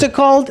shit. wood. What's it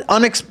called?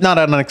 Not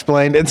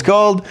unexplained. It's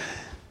called.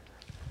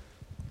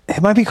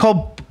 It might be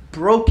called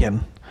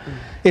Broken.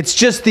 It's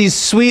just these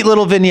sweet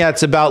little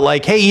vignettes about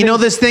like, hey, you know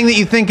this thing that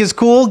you think is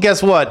cool?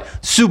 Guess what?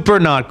 Super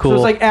not cool. So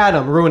it's like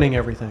Adam ruining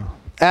everything.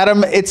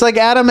 Adam. It's like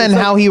Adam and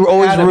It's how like he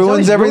always Adam's ruins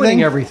always everything.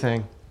 ruining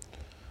everything.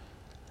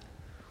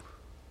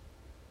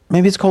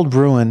 Maybe it's called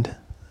Ruined.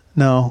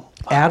 No.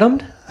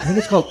 Adammed? I think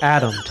it's called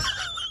Adammed.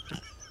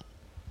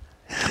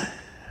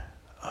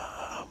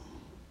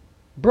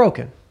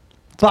 Broken.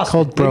 Busted.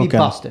 called Maybe Broken.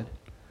 busted.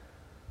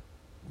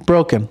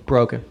 Broken.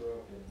 Broken.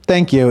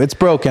 Thank you. It's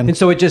broken. And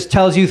so it just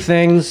tells you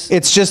things.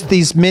 It's just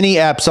these mini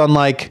apps on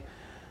like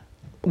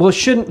Well, it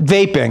shouldn't.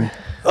 vaping,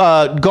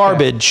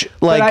 garbage.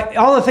 Like,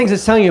 All the things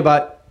it's telling you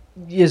about,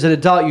 as an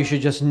adult, you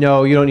should just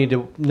know. You don't need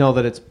to know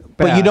that it's bad.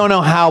 but you don't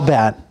know how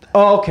bad.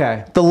 Oh,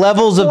 okay. The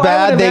levels of Well,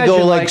 I would bad, they go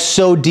imagine, like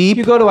so deep.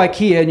 You go to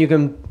IKEA and you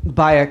can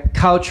buy a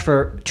couch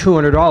for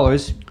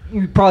 $200.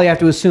 You probably have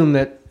to assume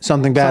that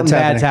Something bad's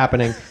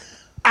happening.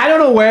 I don't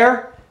know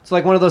where. It's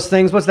like one of those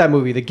things. What's that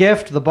movie? The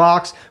Gift, The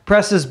Box.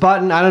 Press this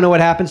button. I don't know what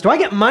happens. Do I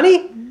get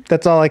money?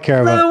 That's all I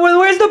care about.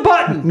 Where's the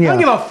button? I Yeah. don't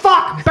give a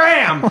fuck.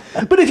 Bam.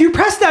 But if you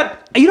press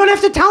that, you don't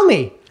have to tell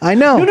me. I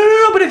know.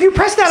 No. But if you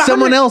press that,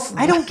 Someone 100 else-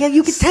 I don't get.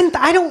 You get 10.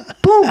 I don't.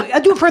 Boom. I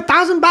do it for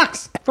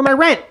 $1,000 for my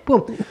rent.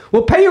 Boom.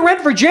 We'll pay you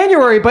rent for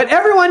January, but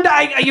everyone,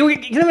 you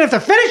don't even have to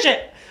finish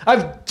it.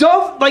 I've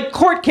dove like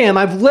court cam.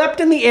 I've leapt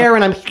in the air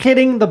and I'm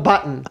hitting the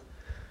button.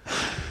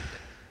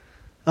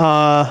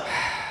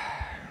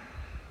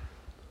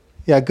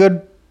 Yeah,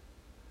 good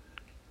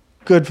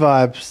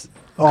vibes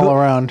all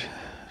around.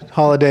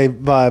 Holiday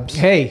vibes.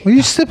 Hey. What are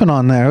you sipping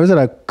on there? Was it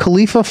a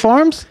Khalifa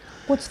Farms?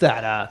 What's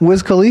that?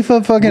 Wiz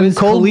Khalifa fucking Wiz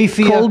cold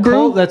Khalifa.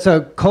 brew? That's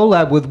a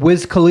collab with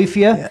Wiz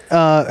Khalifa.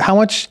 How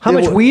much? How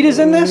much weed is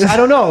in this? I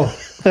don't know.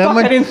 Fuck,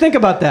 much- I didn't think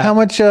about that. How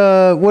much?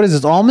 What is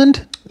this?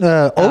 Almond?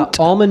 Oat?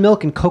 Almond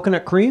milk and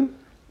coconut cream.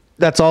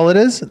 That's all it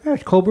is? Yeah,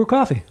 it's cold brew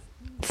coffee.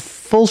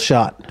 Full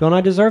shot. Don't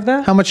I deserve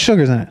that? How much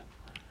sugar's in it?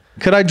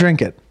 Could I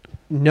drink it?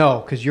 No,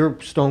 because you're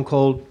stone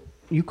cold.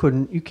 You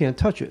can't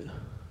touch it.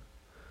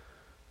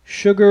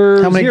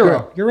 Sugar How many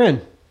 0. You're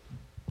in.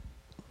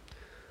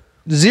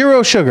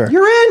 0 sugar.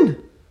 You're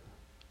in.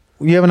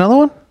 You have another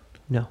one?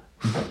 No.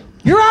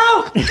 You're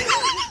out.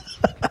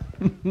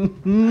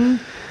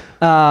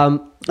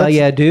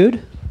 Yeah,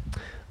 dude.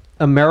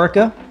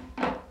 America.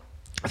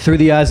 Through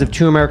the eyes of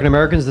two American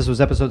Americans. This was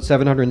episode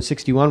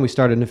 761. We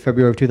started in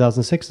February of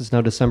 2006. It's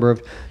now December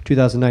of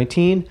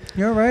 2019.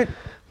 You're right.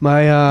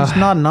 My He's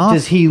nodding off.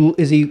 Is he?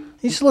 He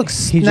just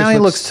looks. He now just he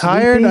looks looks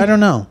tired. sleepy? I don't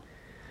know.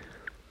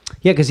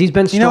 Yeah, because he's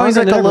been. You know, he's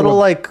like stronger a than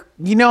little everyone. like.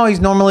 You know, he's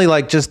normally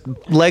like just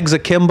legs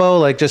akimbo,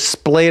 like just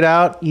splayed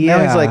out. Now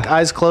Yeah. he's like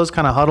eyes closed,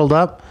 kind of huddled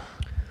up.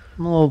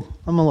 I'm a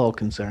little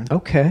concerned.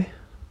 Okay.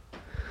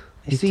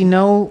 You see,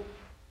 no.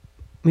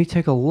 Let me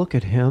take a look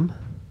at him.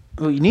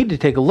 What you need to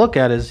take a look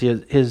at is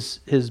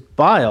his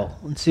bile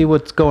and see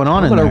what's going on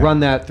I'm in gonna there.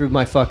 run that through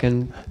my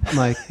fucking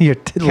my Your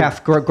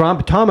calf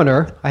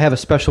grompotometer. I have a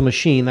special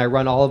machine. I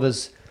run all of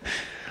his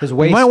waste. You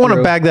might want to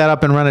through. bag that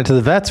up and run it to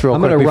the vets real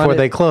I'm quick gonna run before it-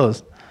 they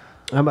close.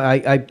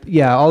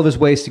 Yeah, all of his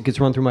waste gets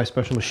run through my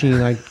special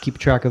machine. I keep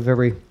track of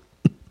every.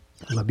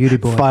 I'm a beauty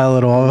boy. File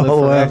it all Live the way,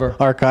 forever.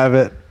 archive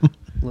it.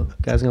 Look,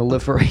 guy's gonna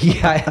live for.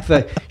 Yeah, I have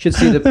a. Should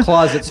see the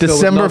closets. filled with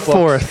December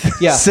notebooks.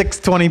 4th, Yeah,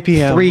 6:20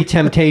 p.m. 3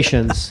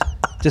 Temptations.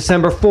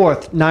 December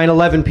 4th,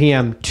 9:11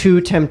 p.m.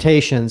 2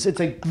 Temptations. It's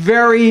a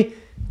very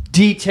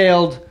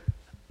detailed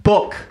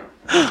book.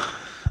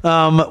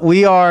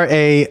 We are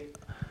a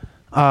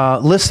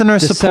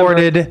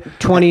listener-supported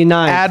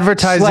 29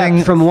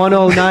 advertising from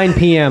 1:09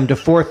 p.m. to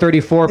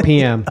 4:34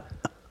 p.m.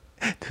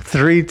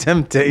 3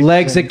 temptations.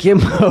 Legs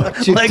akimbo.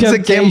 2 Legs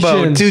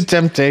akimbo. Temptations. 2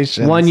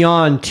 temptations. 1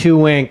 yawn, 2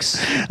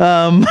 winks.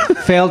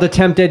 Failed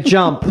attempted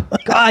jump.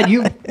 God,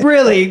 you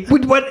really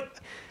what?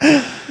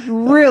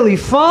 Really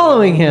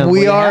following him.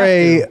 We You are have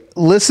a to.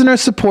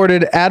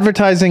 listener-supported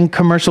advertising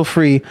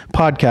commercial-free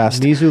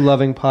podcast. Mizu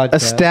loving podcast.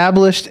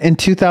 Established in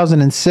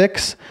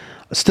 2006,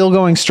 still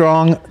going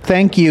strong.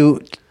 Thank you.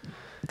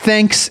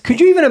 Thanks. Could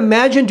you even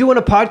imagine doing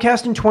a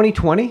podcast in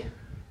 2020?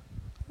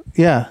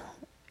 Yeah.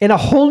 in a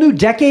whole new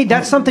decade,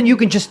 that's something you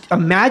can just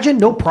imagine,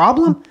 no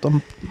problem.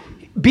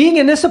 Being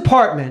in this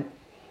apartment,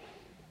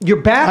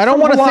 you're back. I don't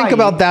from want to think Hawaii.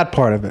 about that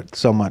part of it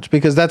so much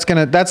because that's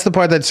the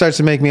part that starts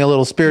to make me a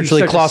little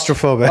spiritually You start to-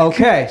 claustrophobic.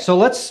 Okay, so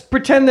let's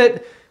pretend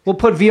that we'll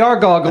put VR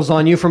goggles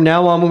on you from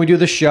now on when we do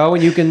the show,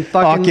 and you can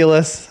fucking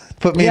Oculus.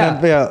 Put me Yeah.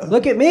 in. Yeah.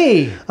 Look at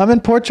me. I'm in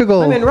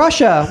Portugal. I'm in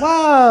Russia.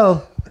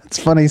 Wow. It's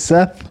funny,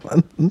 Seth.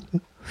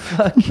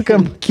 Look,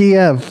 I'm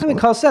Kiev. I'm gonna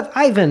call Seth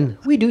Ivan.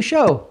 We do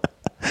show.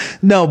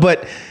 No,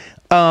 but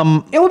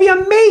It would be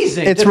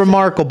amazing. it's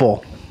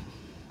remarkable.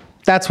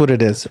 That's what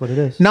it is. That's what it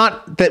is.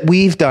 Not that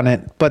we've done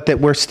it, but that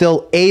we're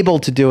still able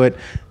to do it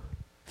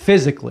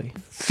physically.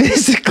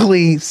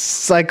 physically,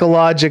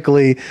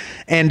 psychologically,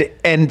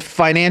 and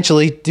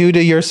financially due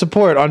to your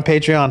support on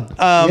Patreon.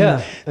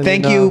 Yeah. And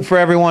Thank then, you for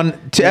everyone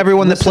that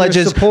listener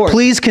pledges. support.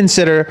 Please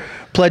consider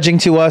pledging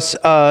to us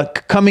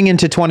coming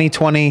into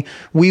 2020.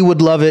 We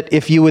would love it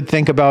if you would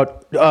think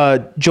about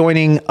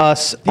joining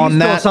us on These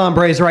that. Dos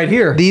Hombres right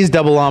here. These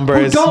double who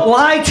hombres. don't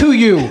lie to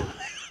you.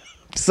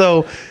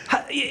 So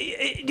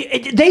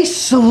They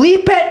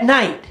sleep at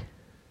night.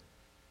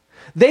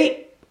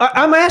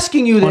 I'm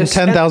asking you on this.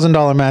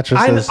 $10,000 I'm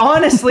mattresses.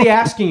 honestly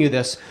asking you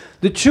this.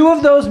 The two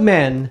of those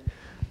men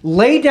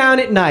lay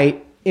down at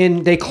night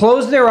and they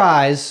close their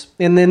eyes,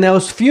 and then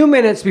those few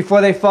minutes before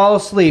they fall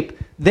asleep,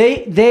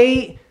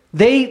 they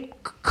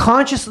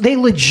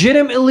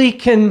legitimately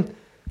can.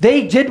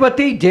 They did what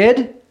they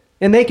did,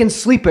 and they can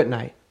sleep at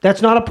night.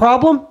 That's not a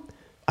problem.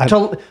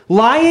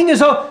 Lying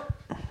is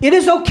it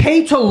is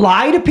okay to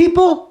lie to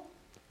people.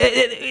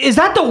 Is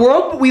that the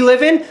world we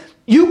live in?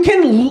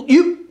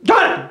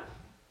 Done.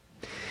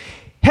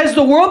 Has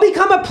the world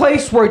become a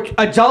place where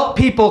adult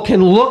people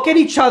can look at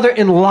each other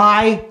and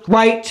lie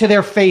right to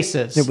their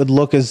faces? It would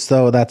look as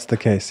though that's the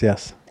case,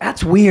 yes.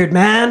 That's weird,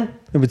 man.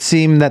 It would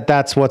seem that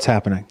that's what's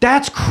happening.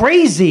 That's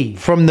crazy.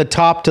 From the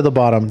top to the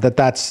bottom,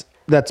 that's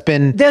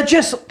been They're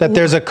just that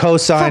there's a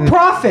cosign, for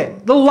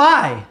profit. The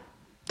lie.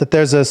 that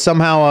there's an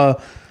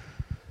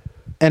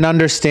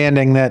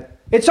understanding that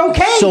It's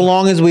okay. so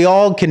long as we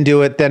all can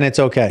do it, then it's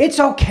okay. It's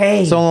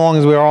okay. So long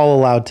as we're all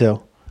allowed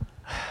to.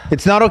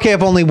 It's not okay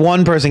if only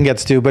one person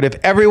gets to, but if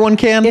everyone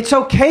can, It's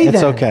okay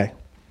It's then. okay.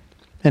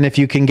 And if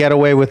you can get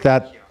away with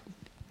that,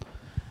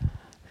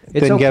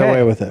 It's then get okay.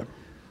 away with it.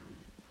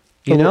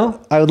 You know?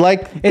 I would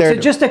like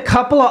It's just a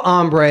couple of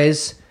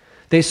hombres.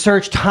 They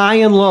searched high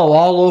and low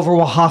all over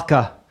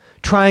Oaxaca,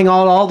 trying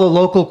out all the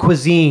local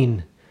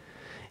cuisine.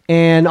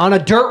 And on a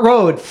dirt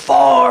road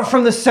far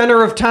from the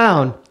center of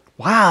town.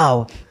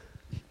 Wow.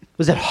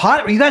 Was it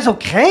hot? Are you guys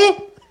okay?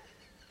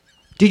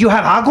 Did you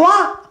have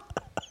agua?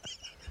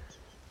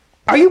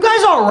 Are you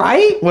guys all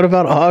right? What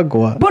about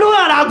agua? What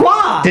about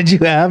agua? Did you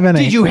have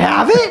any? Did you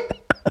have it?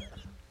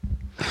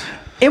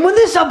 And when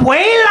this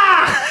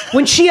abuela,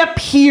 when she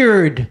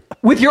appeared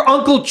with your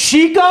Uncle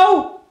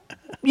Chico,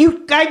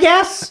 I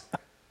guess?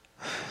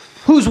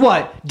 Who's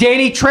what?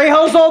 Danny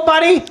Trejo's old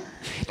buddy?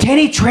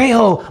 Danny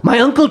Trejo, my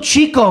Uncle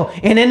Chico,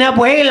 and an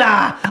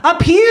abuela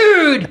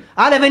appeared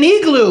out of an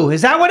igloo.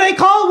 Is that what they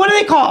call? What are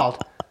they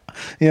called?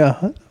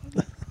 Yeah.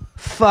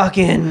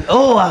 Fucking,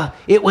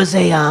 it was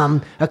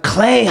a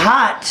clay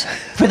hut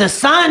for the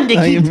sun to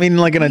You keep. mean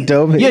like an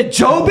adobe? You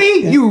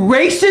Joby? You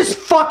racist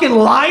fucking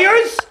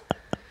liars?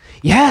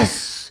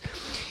 Yes.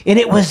 And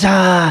it was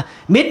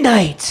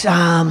midnight.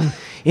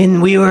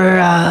 And we were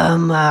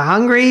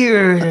hungry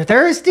or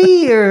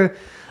thirsty or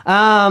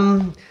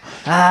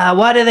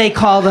what do they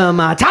call them?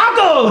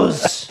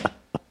 Tacos.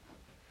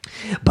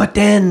 But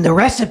then the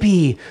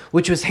recipe,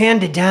 which was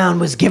handed down,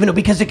 was given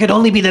because it could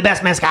only be the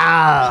best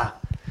mezcal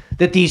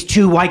that these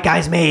two white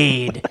guys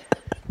made.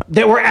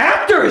 That were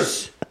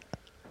actors.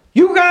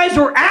 You guys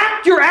were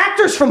you're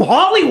actors from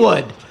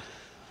Hollywood.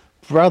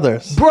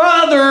 Brothers.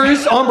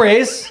 Brothers,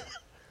 hombres.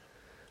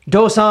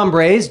 Dos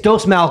hombres,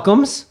 Dos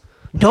Malcolms.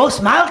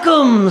 Dos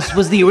Malcolms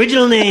was the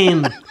original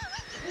name.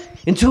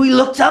 Until we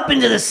looked up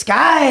into the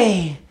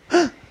sky.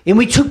 And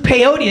we took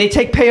peyote. They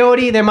take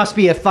peyote. There must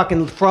be a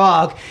fucking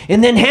frog.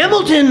 And then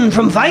Hamilton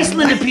from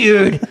Viceland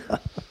appeared.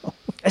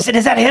 I said,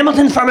 is that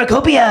Hamilton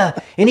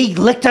Pharmacopoeia? And he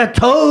licked a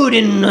toad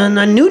and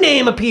a new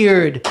name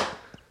appeared.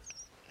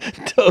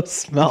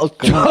 Dos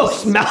Malcolm.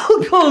 Dos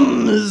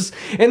Malcolms.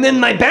 And then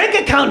my bank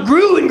account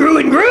grew and grew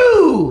and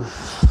grew.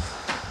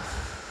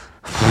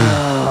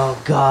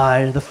 Oh,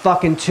 God. The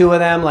fucking two of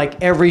them,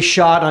 like every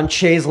shot on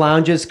Che's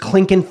Lounges,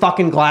 clinking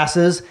fucking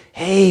glasses.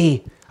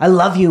 Hey, I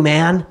love you,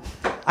 man.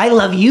 I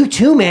love you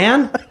too,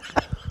 man.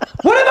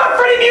 What about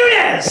Freddie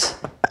Muniz?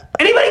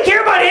 Anybody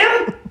care about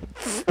him?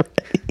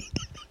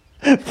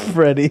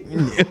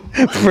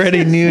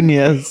 Freddie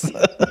Nunez.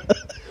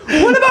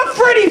 What about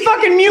Freddie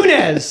fucking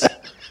Muniz?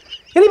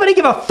 Anybody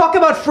give a fuck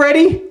about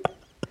Freddie?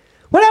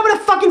 What happened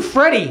to fucking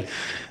Freddie?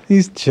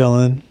 He's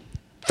chilling.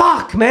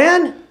 Fuck,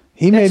 man.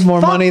 He made more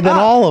money than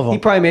all of them. He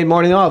probably made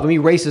more than all of them. He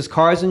races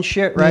cars and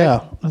shit, right?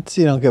 Yeah.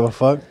 You don't give a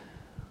fuck.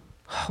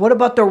 What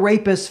about the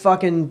rapist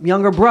fucking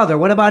younger brother?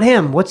 What about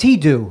him? What's he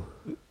do?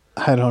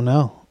 I don't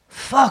know.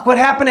 Fuck, what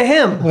happened to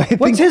him? I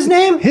think What's his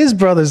name? His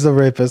brother's the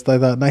rapist, I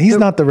thought. No, he's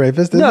not the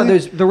rapist, is No, he?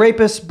 there's the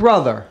rapist's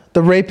brother.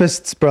 The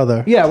rapist's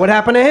brother. Yeah, what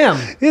happened to him?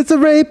 It's a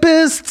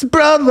rapist's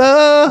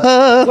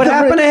brother. What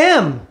happened to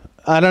him?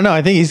 I don't know.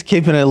 I think he's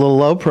keeping it a little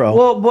low pro.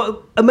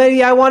 Well,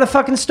 maybe I want to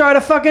fucking start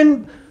a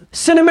fucking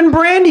cinnamon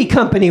brandy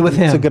company with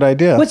him. That's a good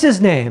idea. What's his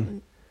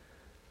name?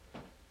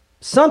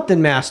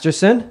 Something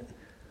Masterson.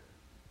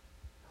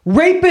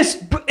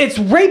 It's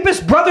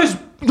rapist brothers,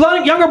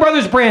 younger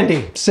brothers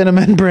brandy.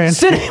 Cinnamon brand.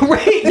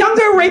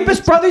 Younger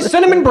rapist brothers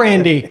cinnamon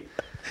brandy.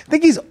 I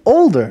think he's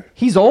older.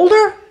 He's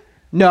older?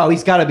 No,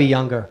 he's got to be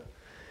younger.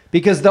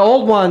 Because the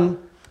old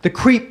one, the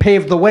creep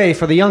paved the way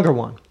for the younger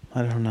one.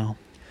 I don't know.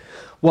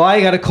 Well,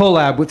 I got a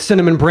collab with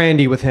cinnamon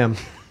brandy with him.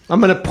 I'm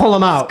going to pull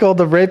him out. It's called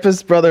the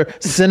rapist's brother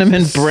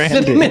cinnamon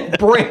brandy. Cinnamon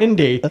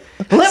brandy.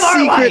 Live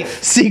our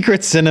life.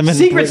 Secret cinnamon.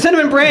 Secret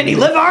cinnamon brandy.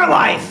 Live our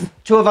life.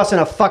 Two of us in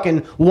a fucking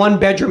one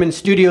bedroom in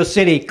Studio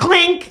City.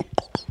 Clink.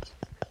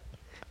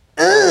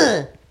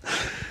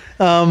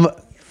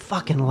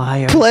 Fucking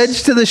liar.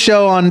 Pledge to the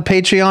show on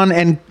Patreon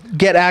and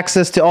get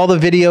access to all the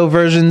video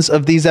versions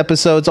of these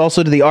episodes,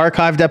 also to the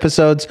archived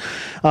episodes.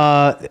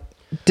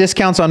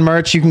 Discounts on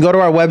merch. You can go to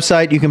our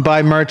website. You can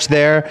buy merch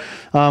there.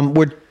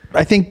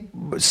 I think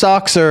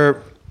socks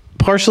are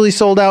partially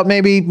sold out.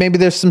 Maybe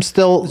there's some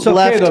still It's okay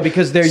left. though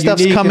because they're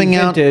Stuff's unique coming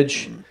and out.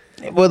 vintage.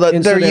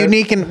 They're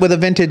unique and with a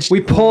vintage.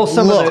 We pull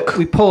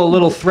we pull a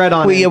little thread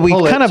on. We it and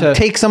pull kind it of to-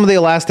 take some of the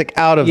elastic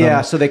out of them.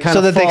 Yeah, so they kind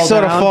of that they fall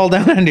sort of down. fall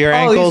down into your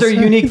ankles. These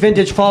are unique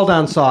vintage fall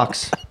down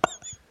socks.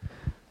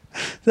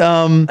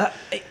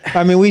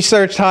 I mean, we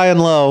searched high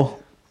and low.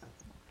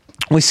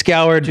 We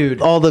scoured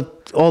all the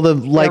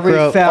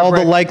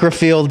lycra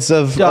fields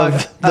of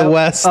the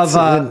West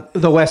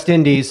the West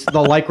Indies,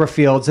 the lycra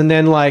fields, and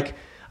then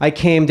I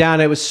came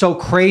down. It was so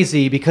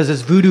crazy because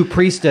this voodoo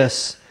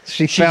priestess,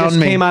 she just found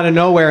me. came out of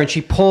nowhere and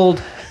she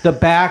pulled the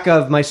back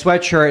of my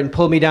sweatshirt and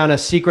pulled me down a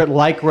secret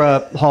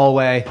lycra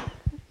hallway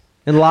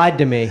and lied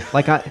to me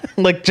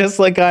just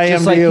like I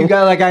am to you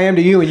guys, like I am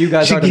to you, and you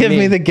guys She are to gave me.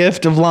 me the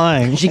gift of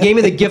lying. She gave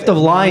me the gift of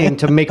lying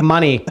to make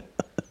money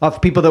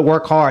off people that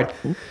work hard.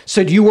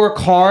 So do you work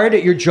hard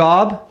at your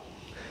job?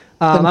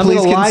 I'm please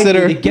going to lie to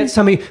consider- you to get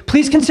some of you.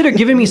 Please consider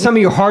giving me some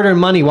of your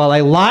hard-earned money while I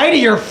lie to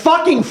your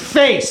fucking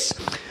face.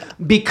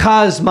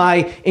 Because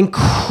my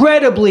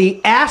incredibly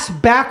ass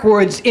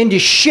backwards into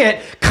shit,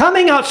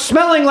 coming out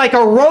smelling like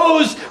a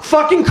rose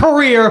fucking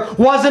career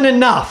wasn't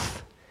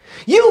enough.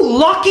 You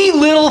lucky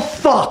little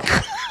fuck.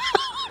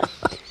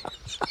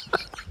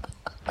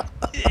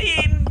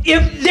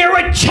 If there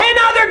were 10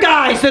 other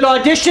guys that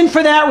auditioned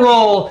for that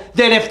role,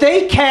 that if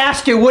they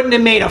cast it wouldn't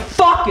have made a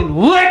fucking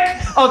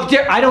lick of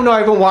I don't know, I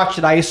haven't watched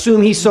it. I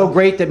assume he's so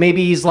great that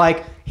maybe he's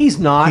not. He's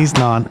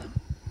not.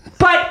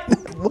 But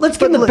let's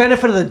give him the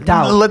benefit of the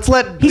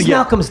doubt. He's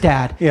Malcolm's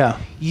dad. Yeah.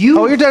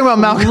 You're talking about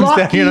Malcolm's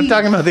dad. You're not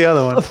talking about the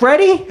other one.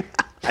 Freddie?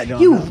 I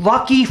don't You know.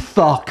 lucky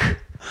fuck.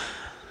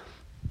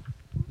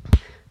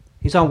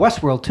 He's on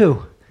Westworld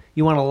too.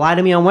 You want to lie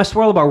to me on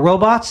Westworld about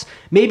robots?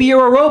 Maybe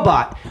you're a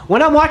robot.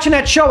 When I'm watching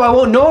that show, I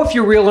won't know if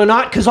you're real or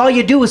not because all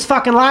you do is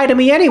fucking lie to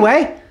me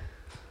anyway.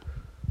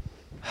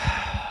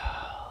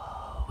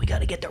 We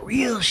gotta get the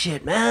real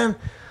shit, man.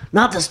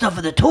 Not the stuff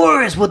of the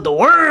tourists with the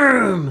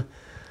worm.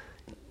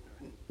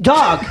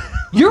 Dog,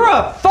 you're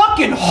a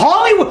fucking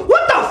Hollywood.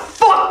 What the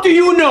fuck do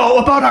you know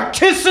about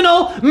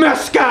artisanal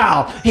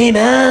mezcal? Hey,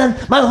 man,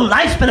 my whole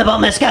life's been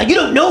about mezcal. You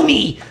don't know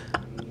me.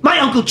 My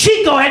Uncle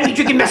Chico had me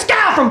drinking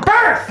mezcal from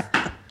birth.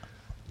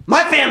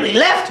 My family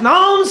left,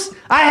 Holmes.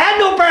 I had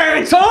no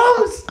parents,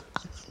 Holmes.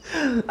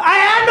 I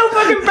had no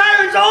fucking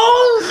parents,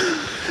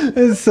 Holmes.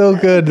 It's so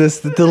good. This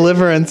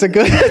deliverance. It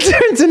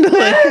turns into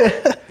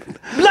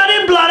Blood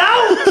in, blood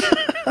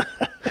out.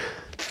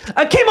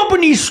 I came up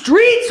in these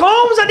streets,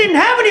 Holmes. I didn't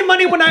have any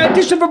money when I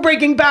auditioned for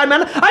Breaking Bad,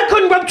 man. I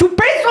couldn't rub 2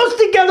 pesos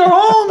together,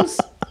 Holmes.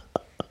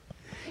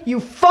 You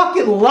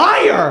fucking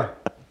liar.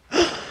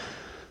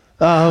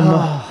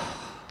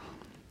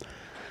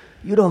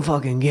 You don't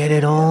fucking get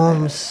it,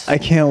 Holmes. I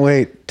can't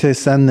wait to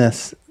send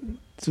this.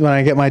 It's when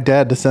I get my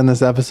dad to send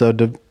this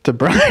episode to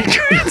Brian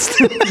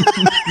Cranston.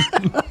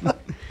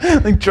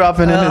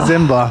 Dropping in his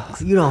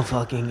inbox. You don't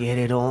fucking get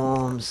it,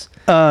 Holmes.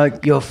 Uh,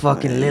 You're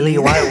fucking Lily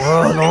White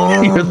World,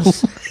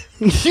 Holmes.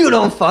 You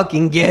don't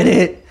fucking get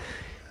it.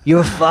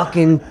 You're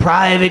fucking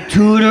private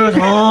tutors,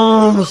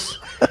 Holmes.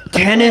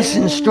 Tennis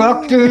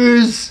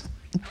instructors.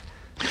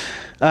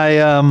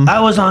 I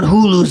was on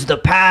Hulu's The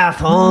Path,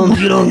 Holmes.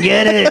 You don't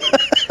get it.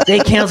 They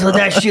canceled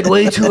that shit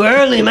way too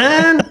early,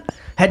 man.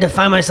 Had to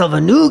find myself a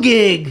new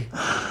gig.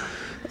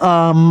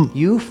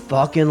 You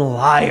fucking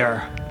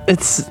liar.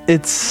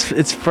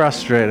 It's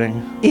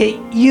frustrating.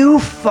 You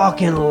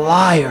fucking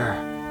liar.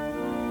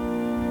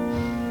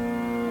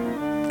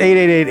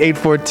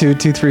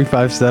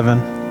 888-842-2357.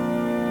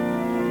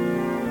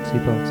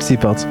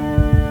 Seatbelts.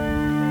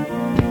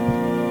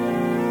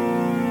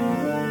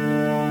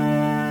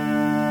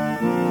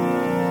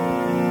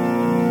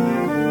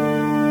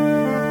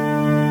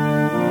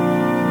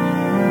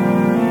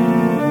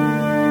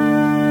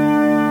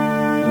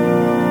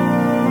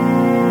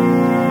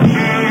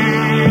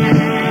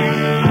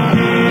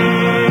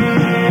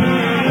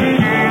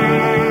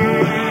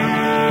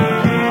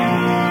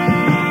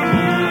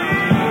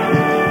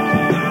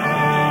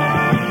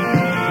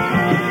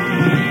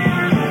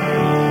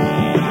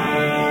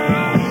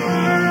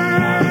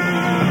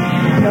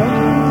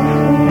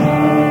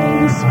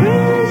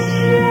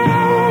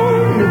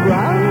 the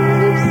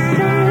ground of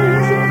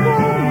silence and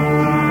calm.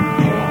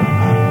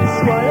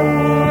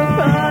 Swallow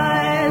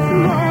flies,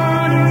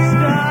 morning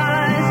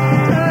skies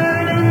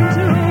turn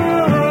into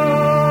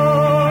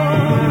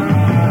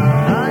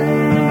and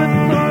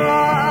before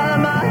all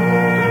my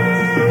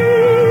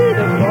see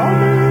the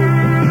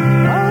moment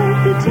of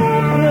the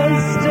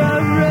tapestry.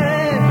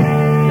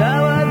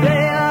 Now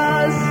they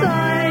are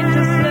signed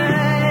to say,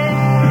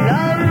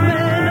 love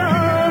me no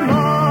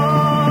more.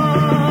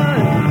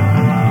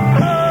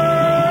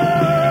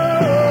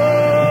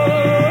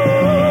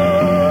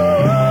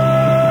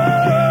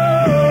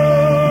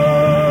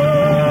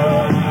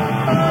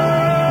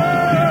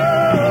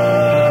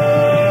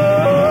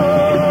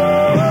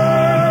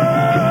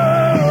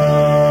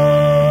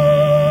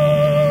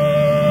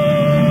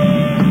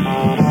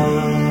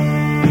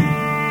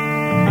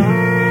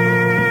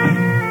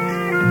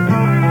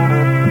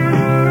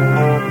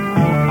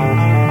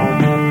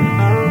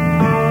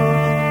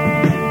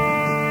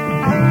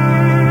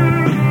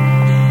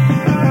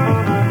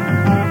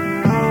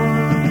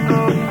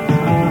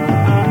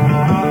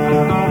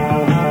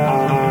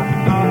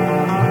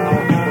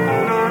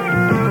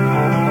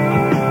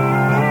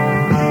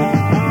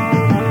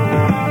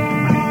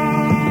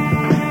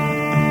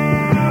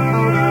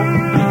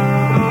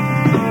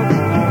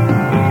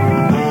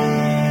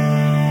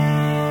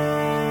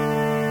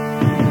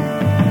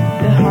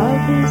 The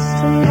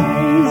harvest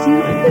lies, you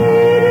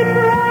feed and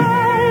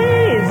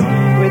rise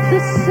with the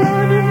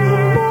sun in the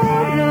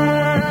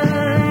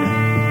morning.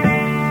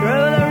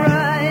 Through the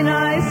rain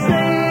I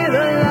see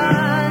the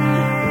land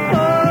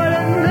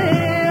calling me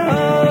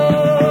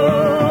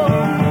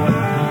home.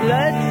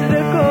 Let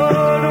the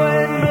cold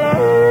wind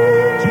blow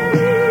to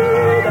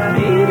the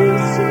heat of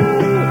snow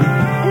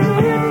in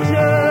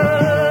winter,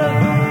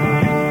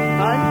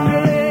 and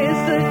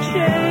release the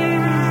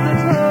chains that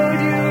hold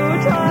you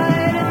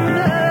tight in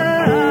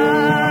their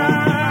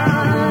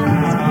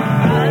hands.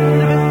 And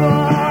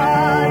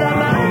before the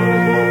man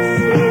can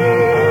see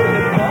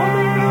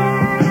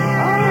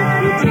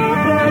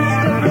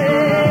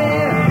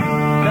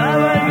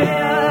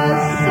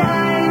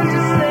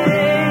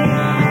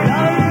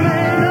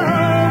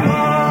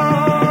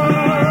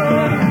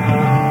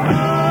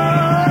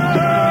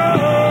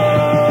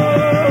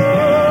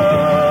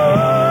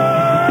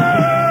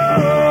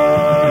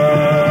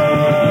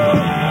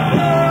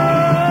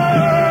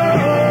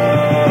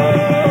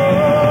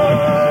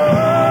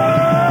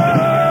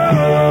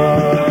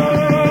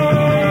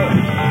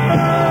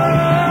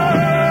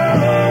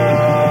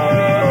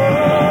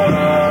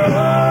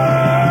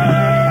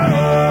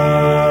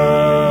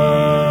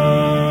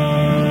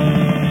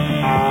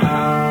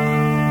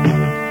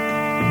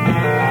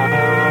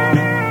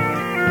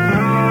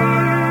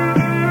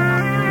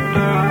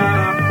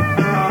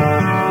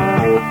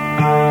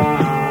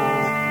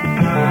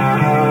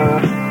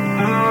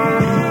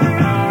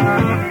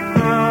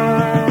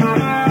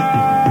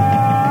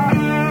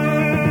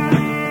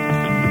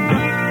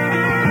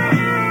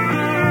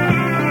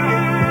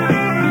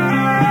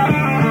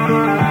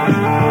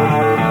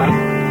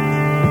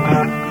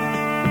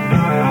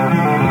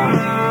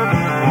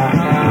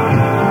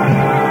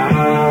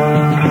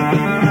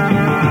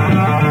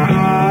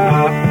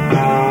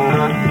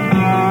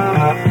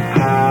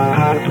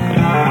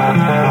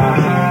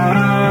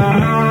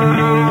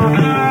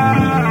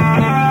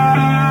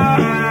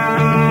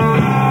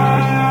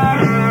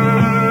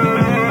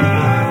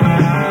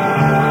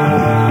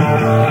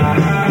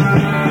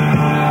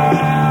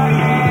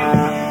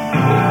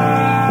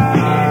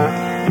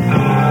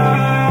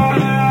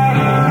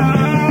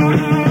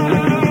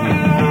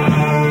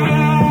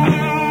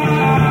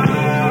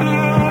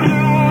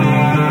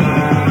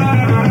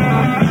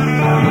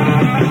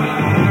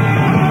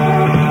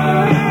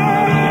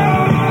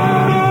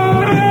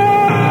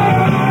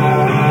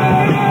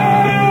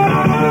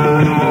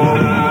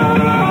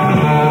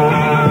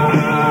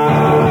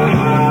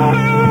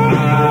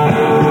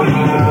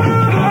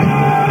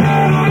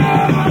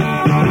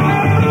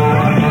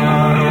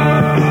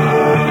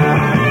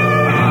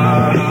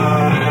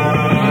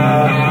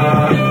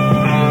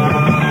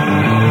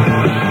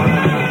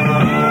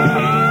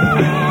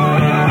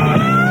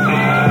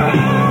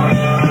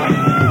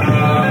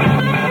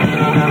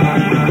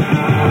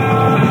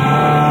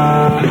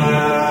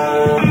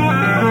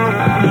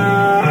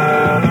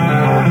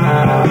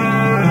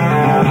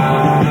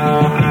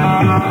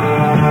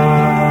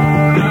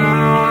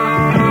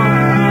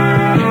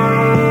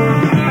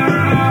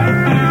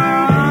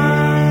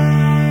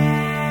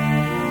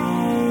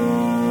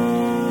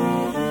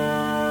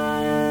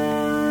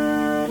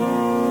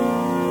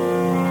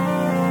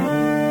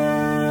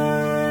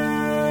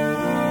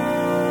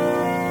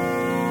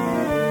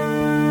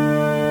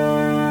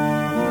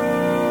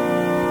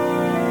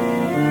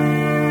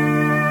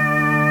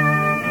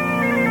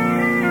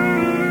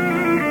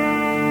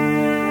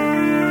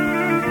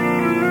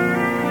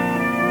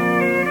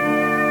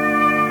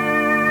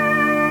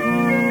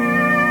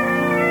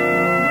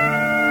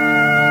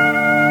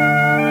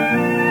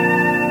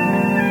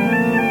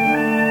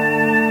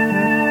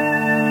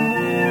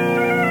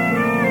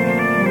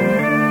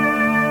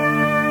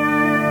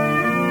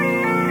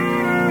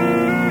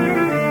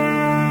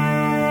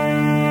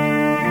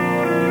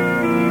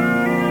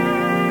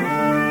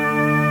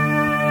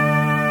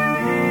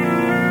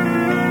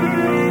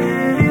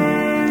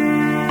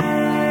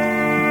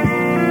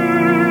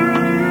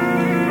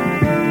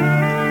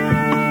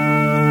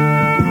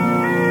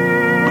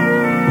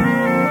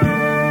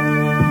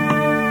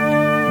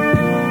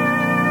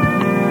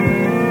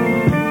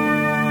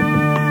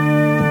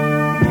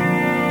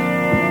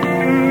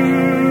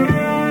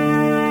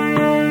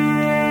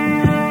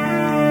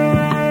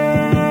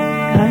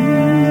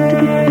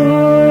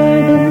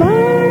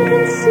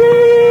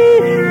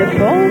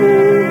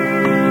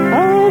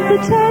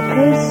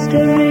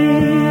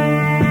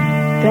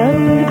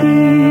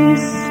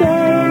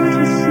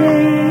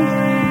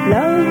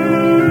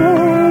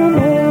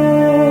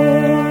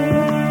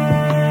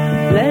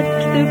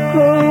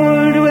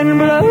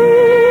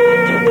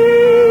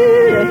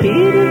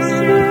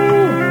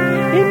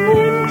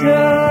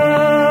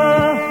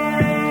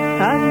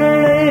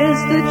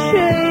the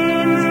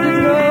chains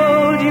that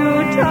hold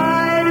you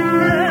tight.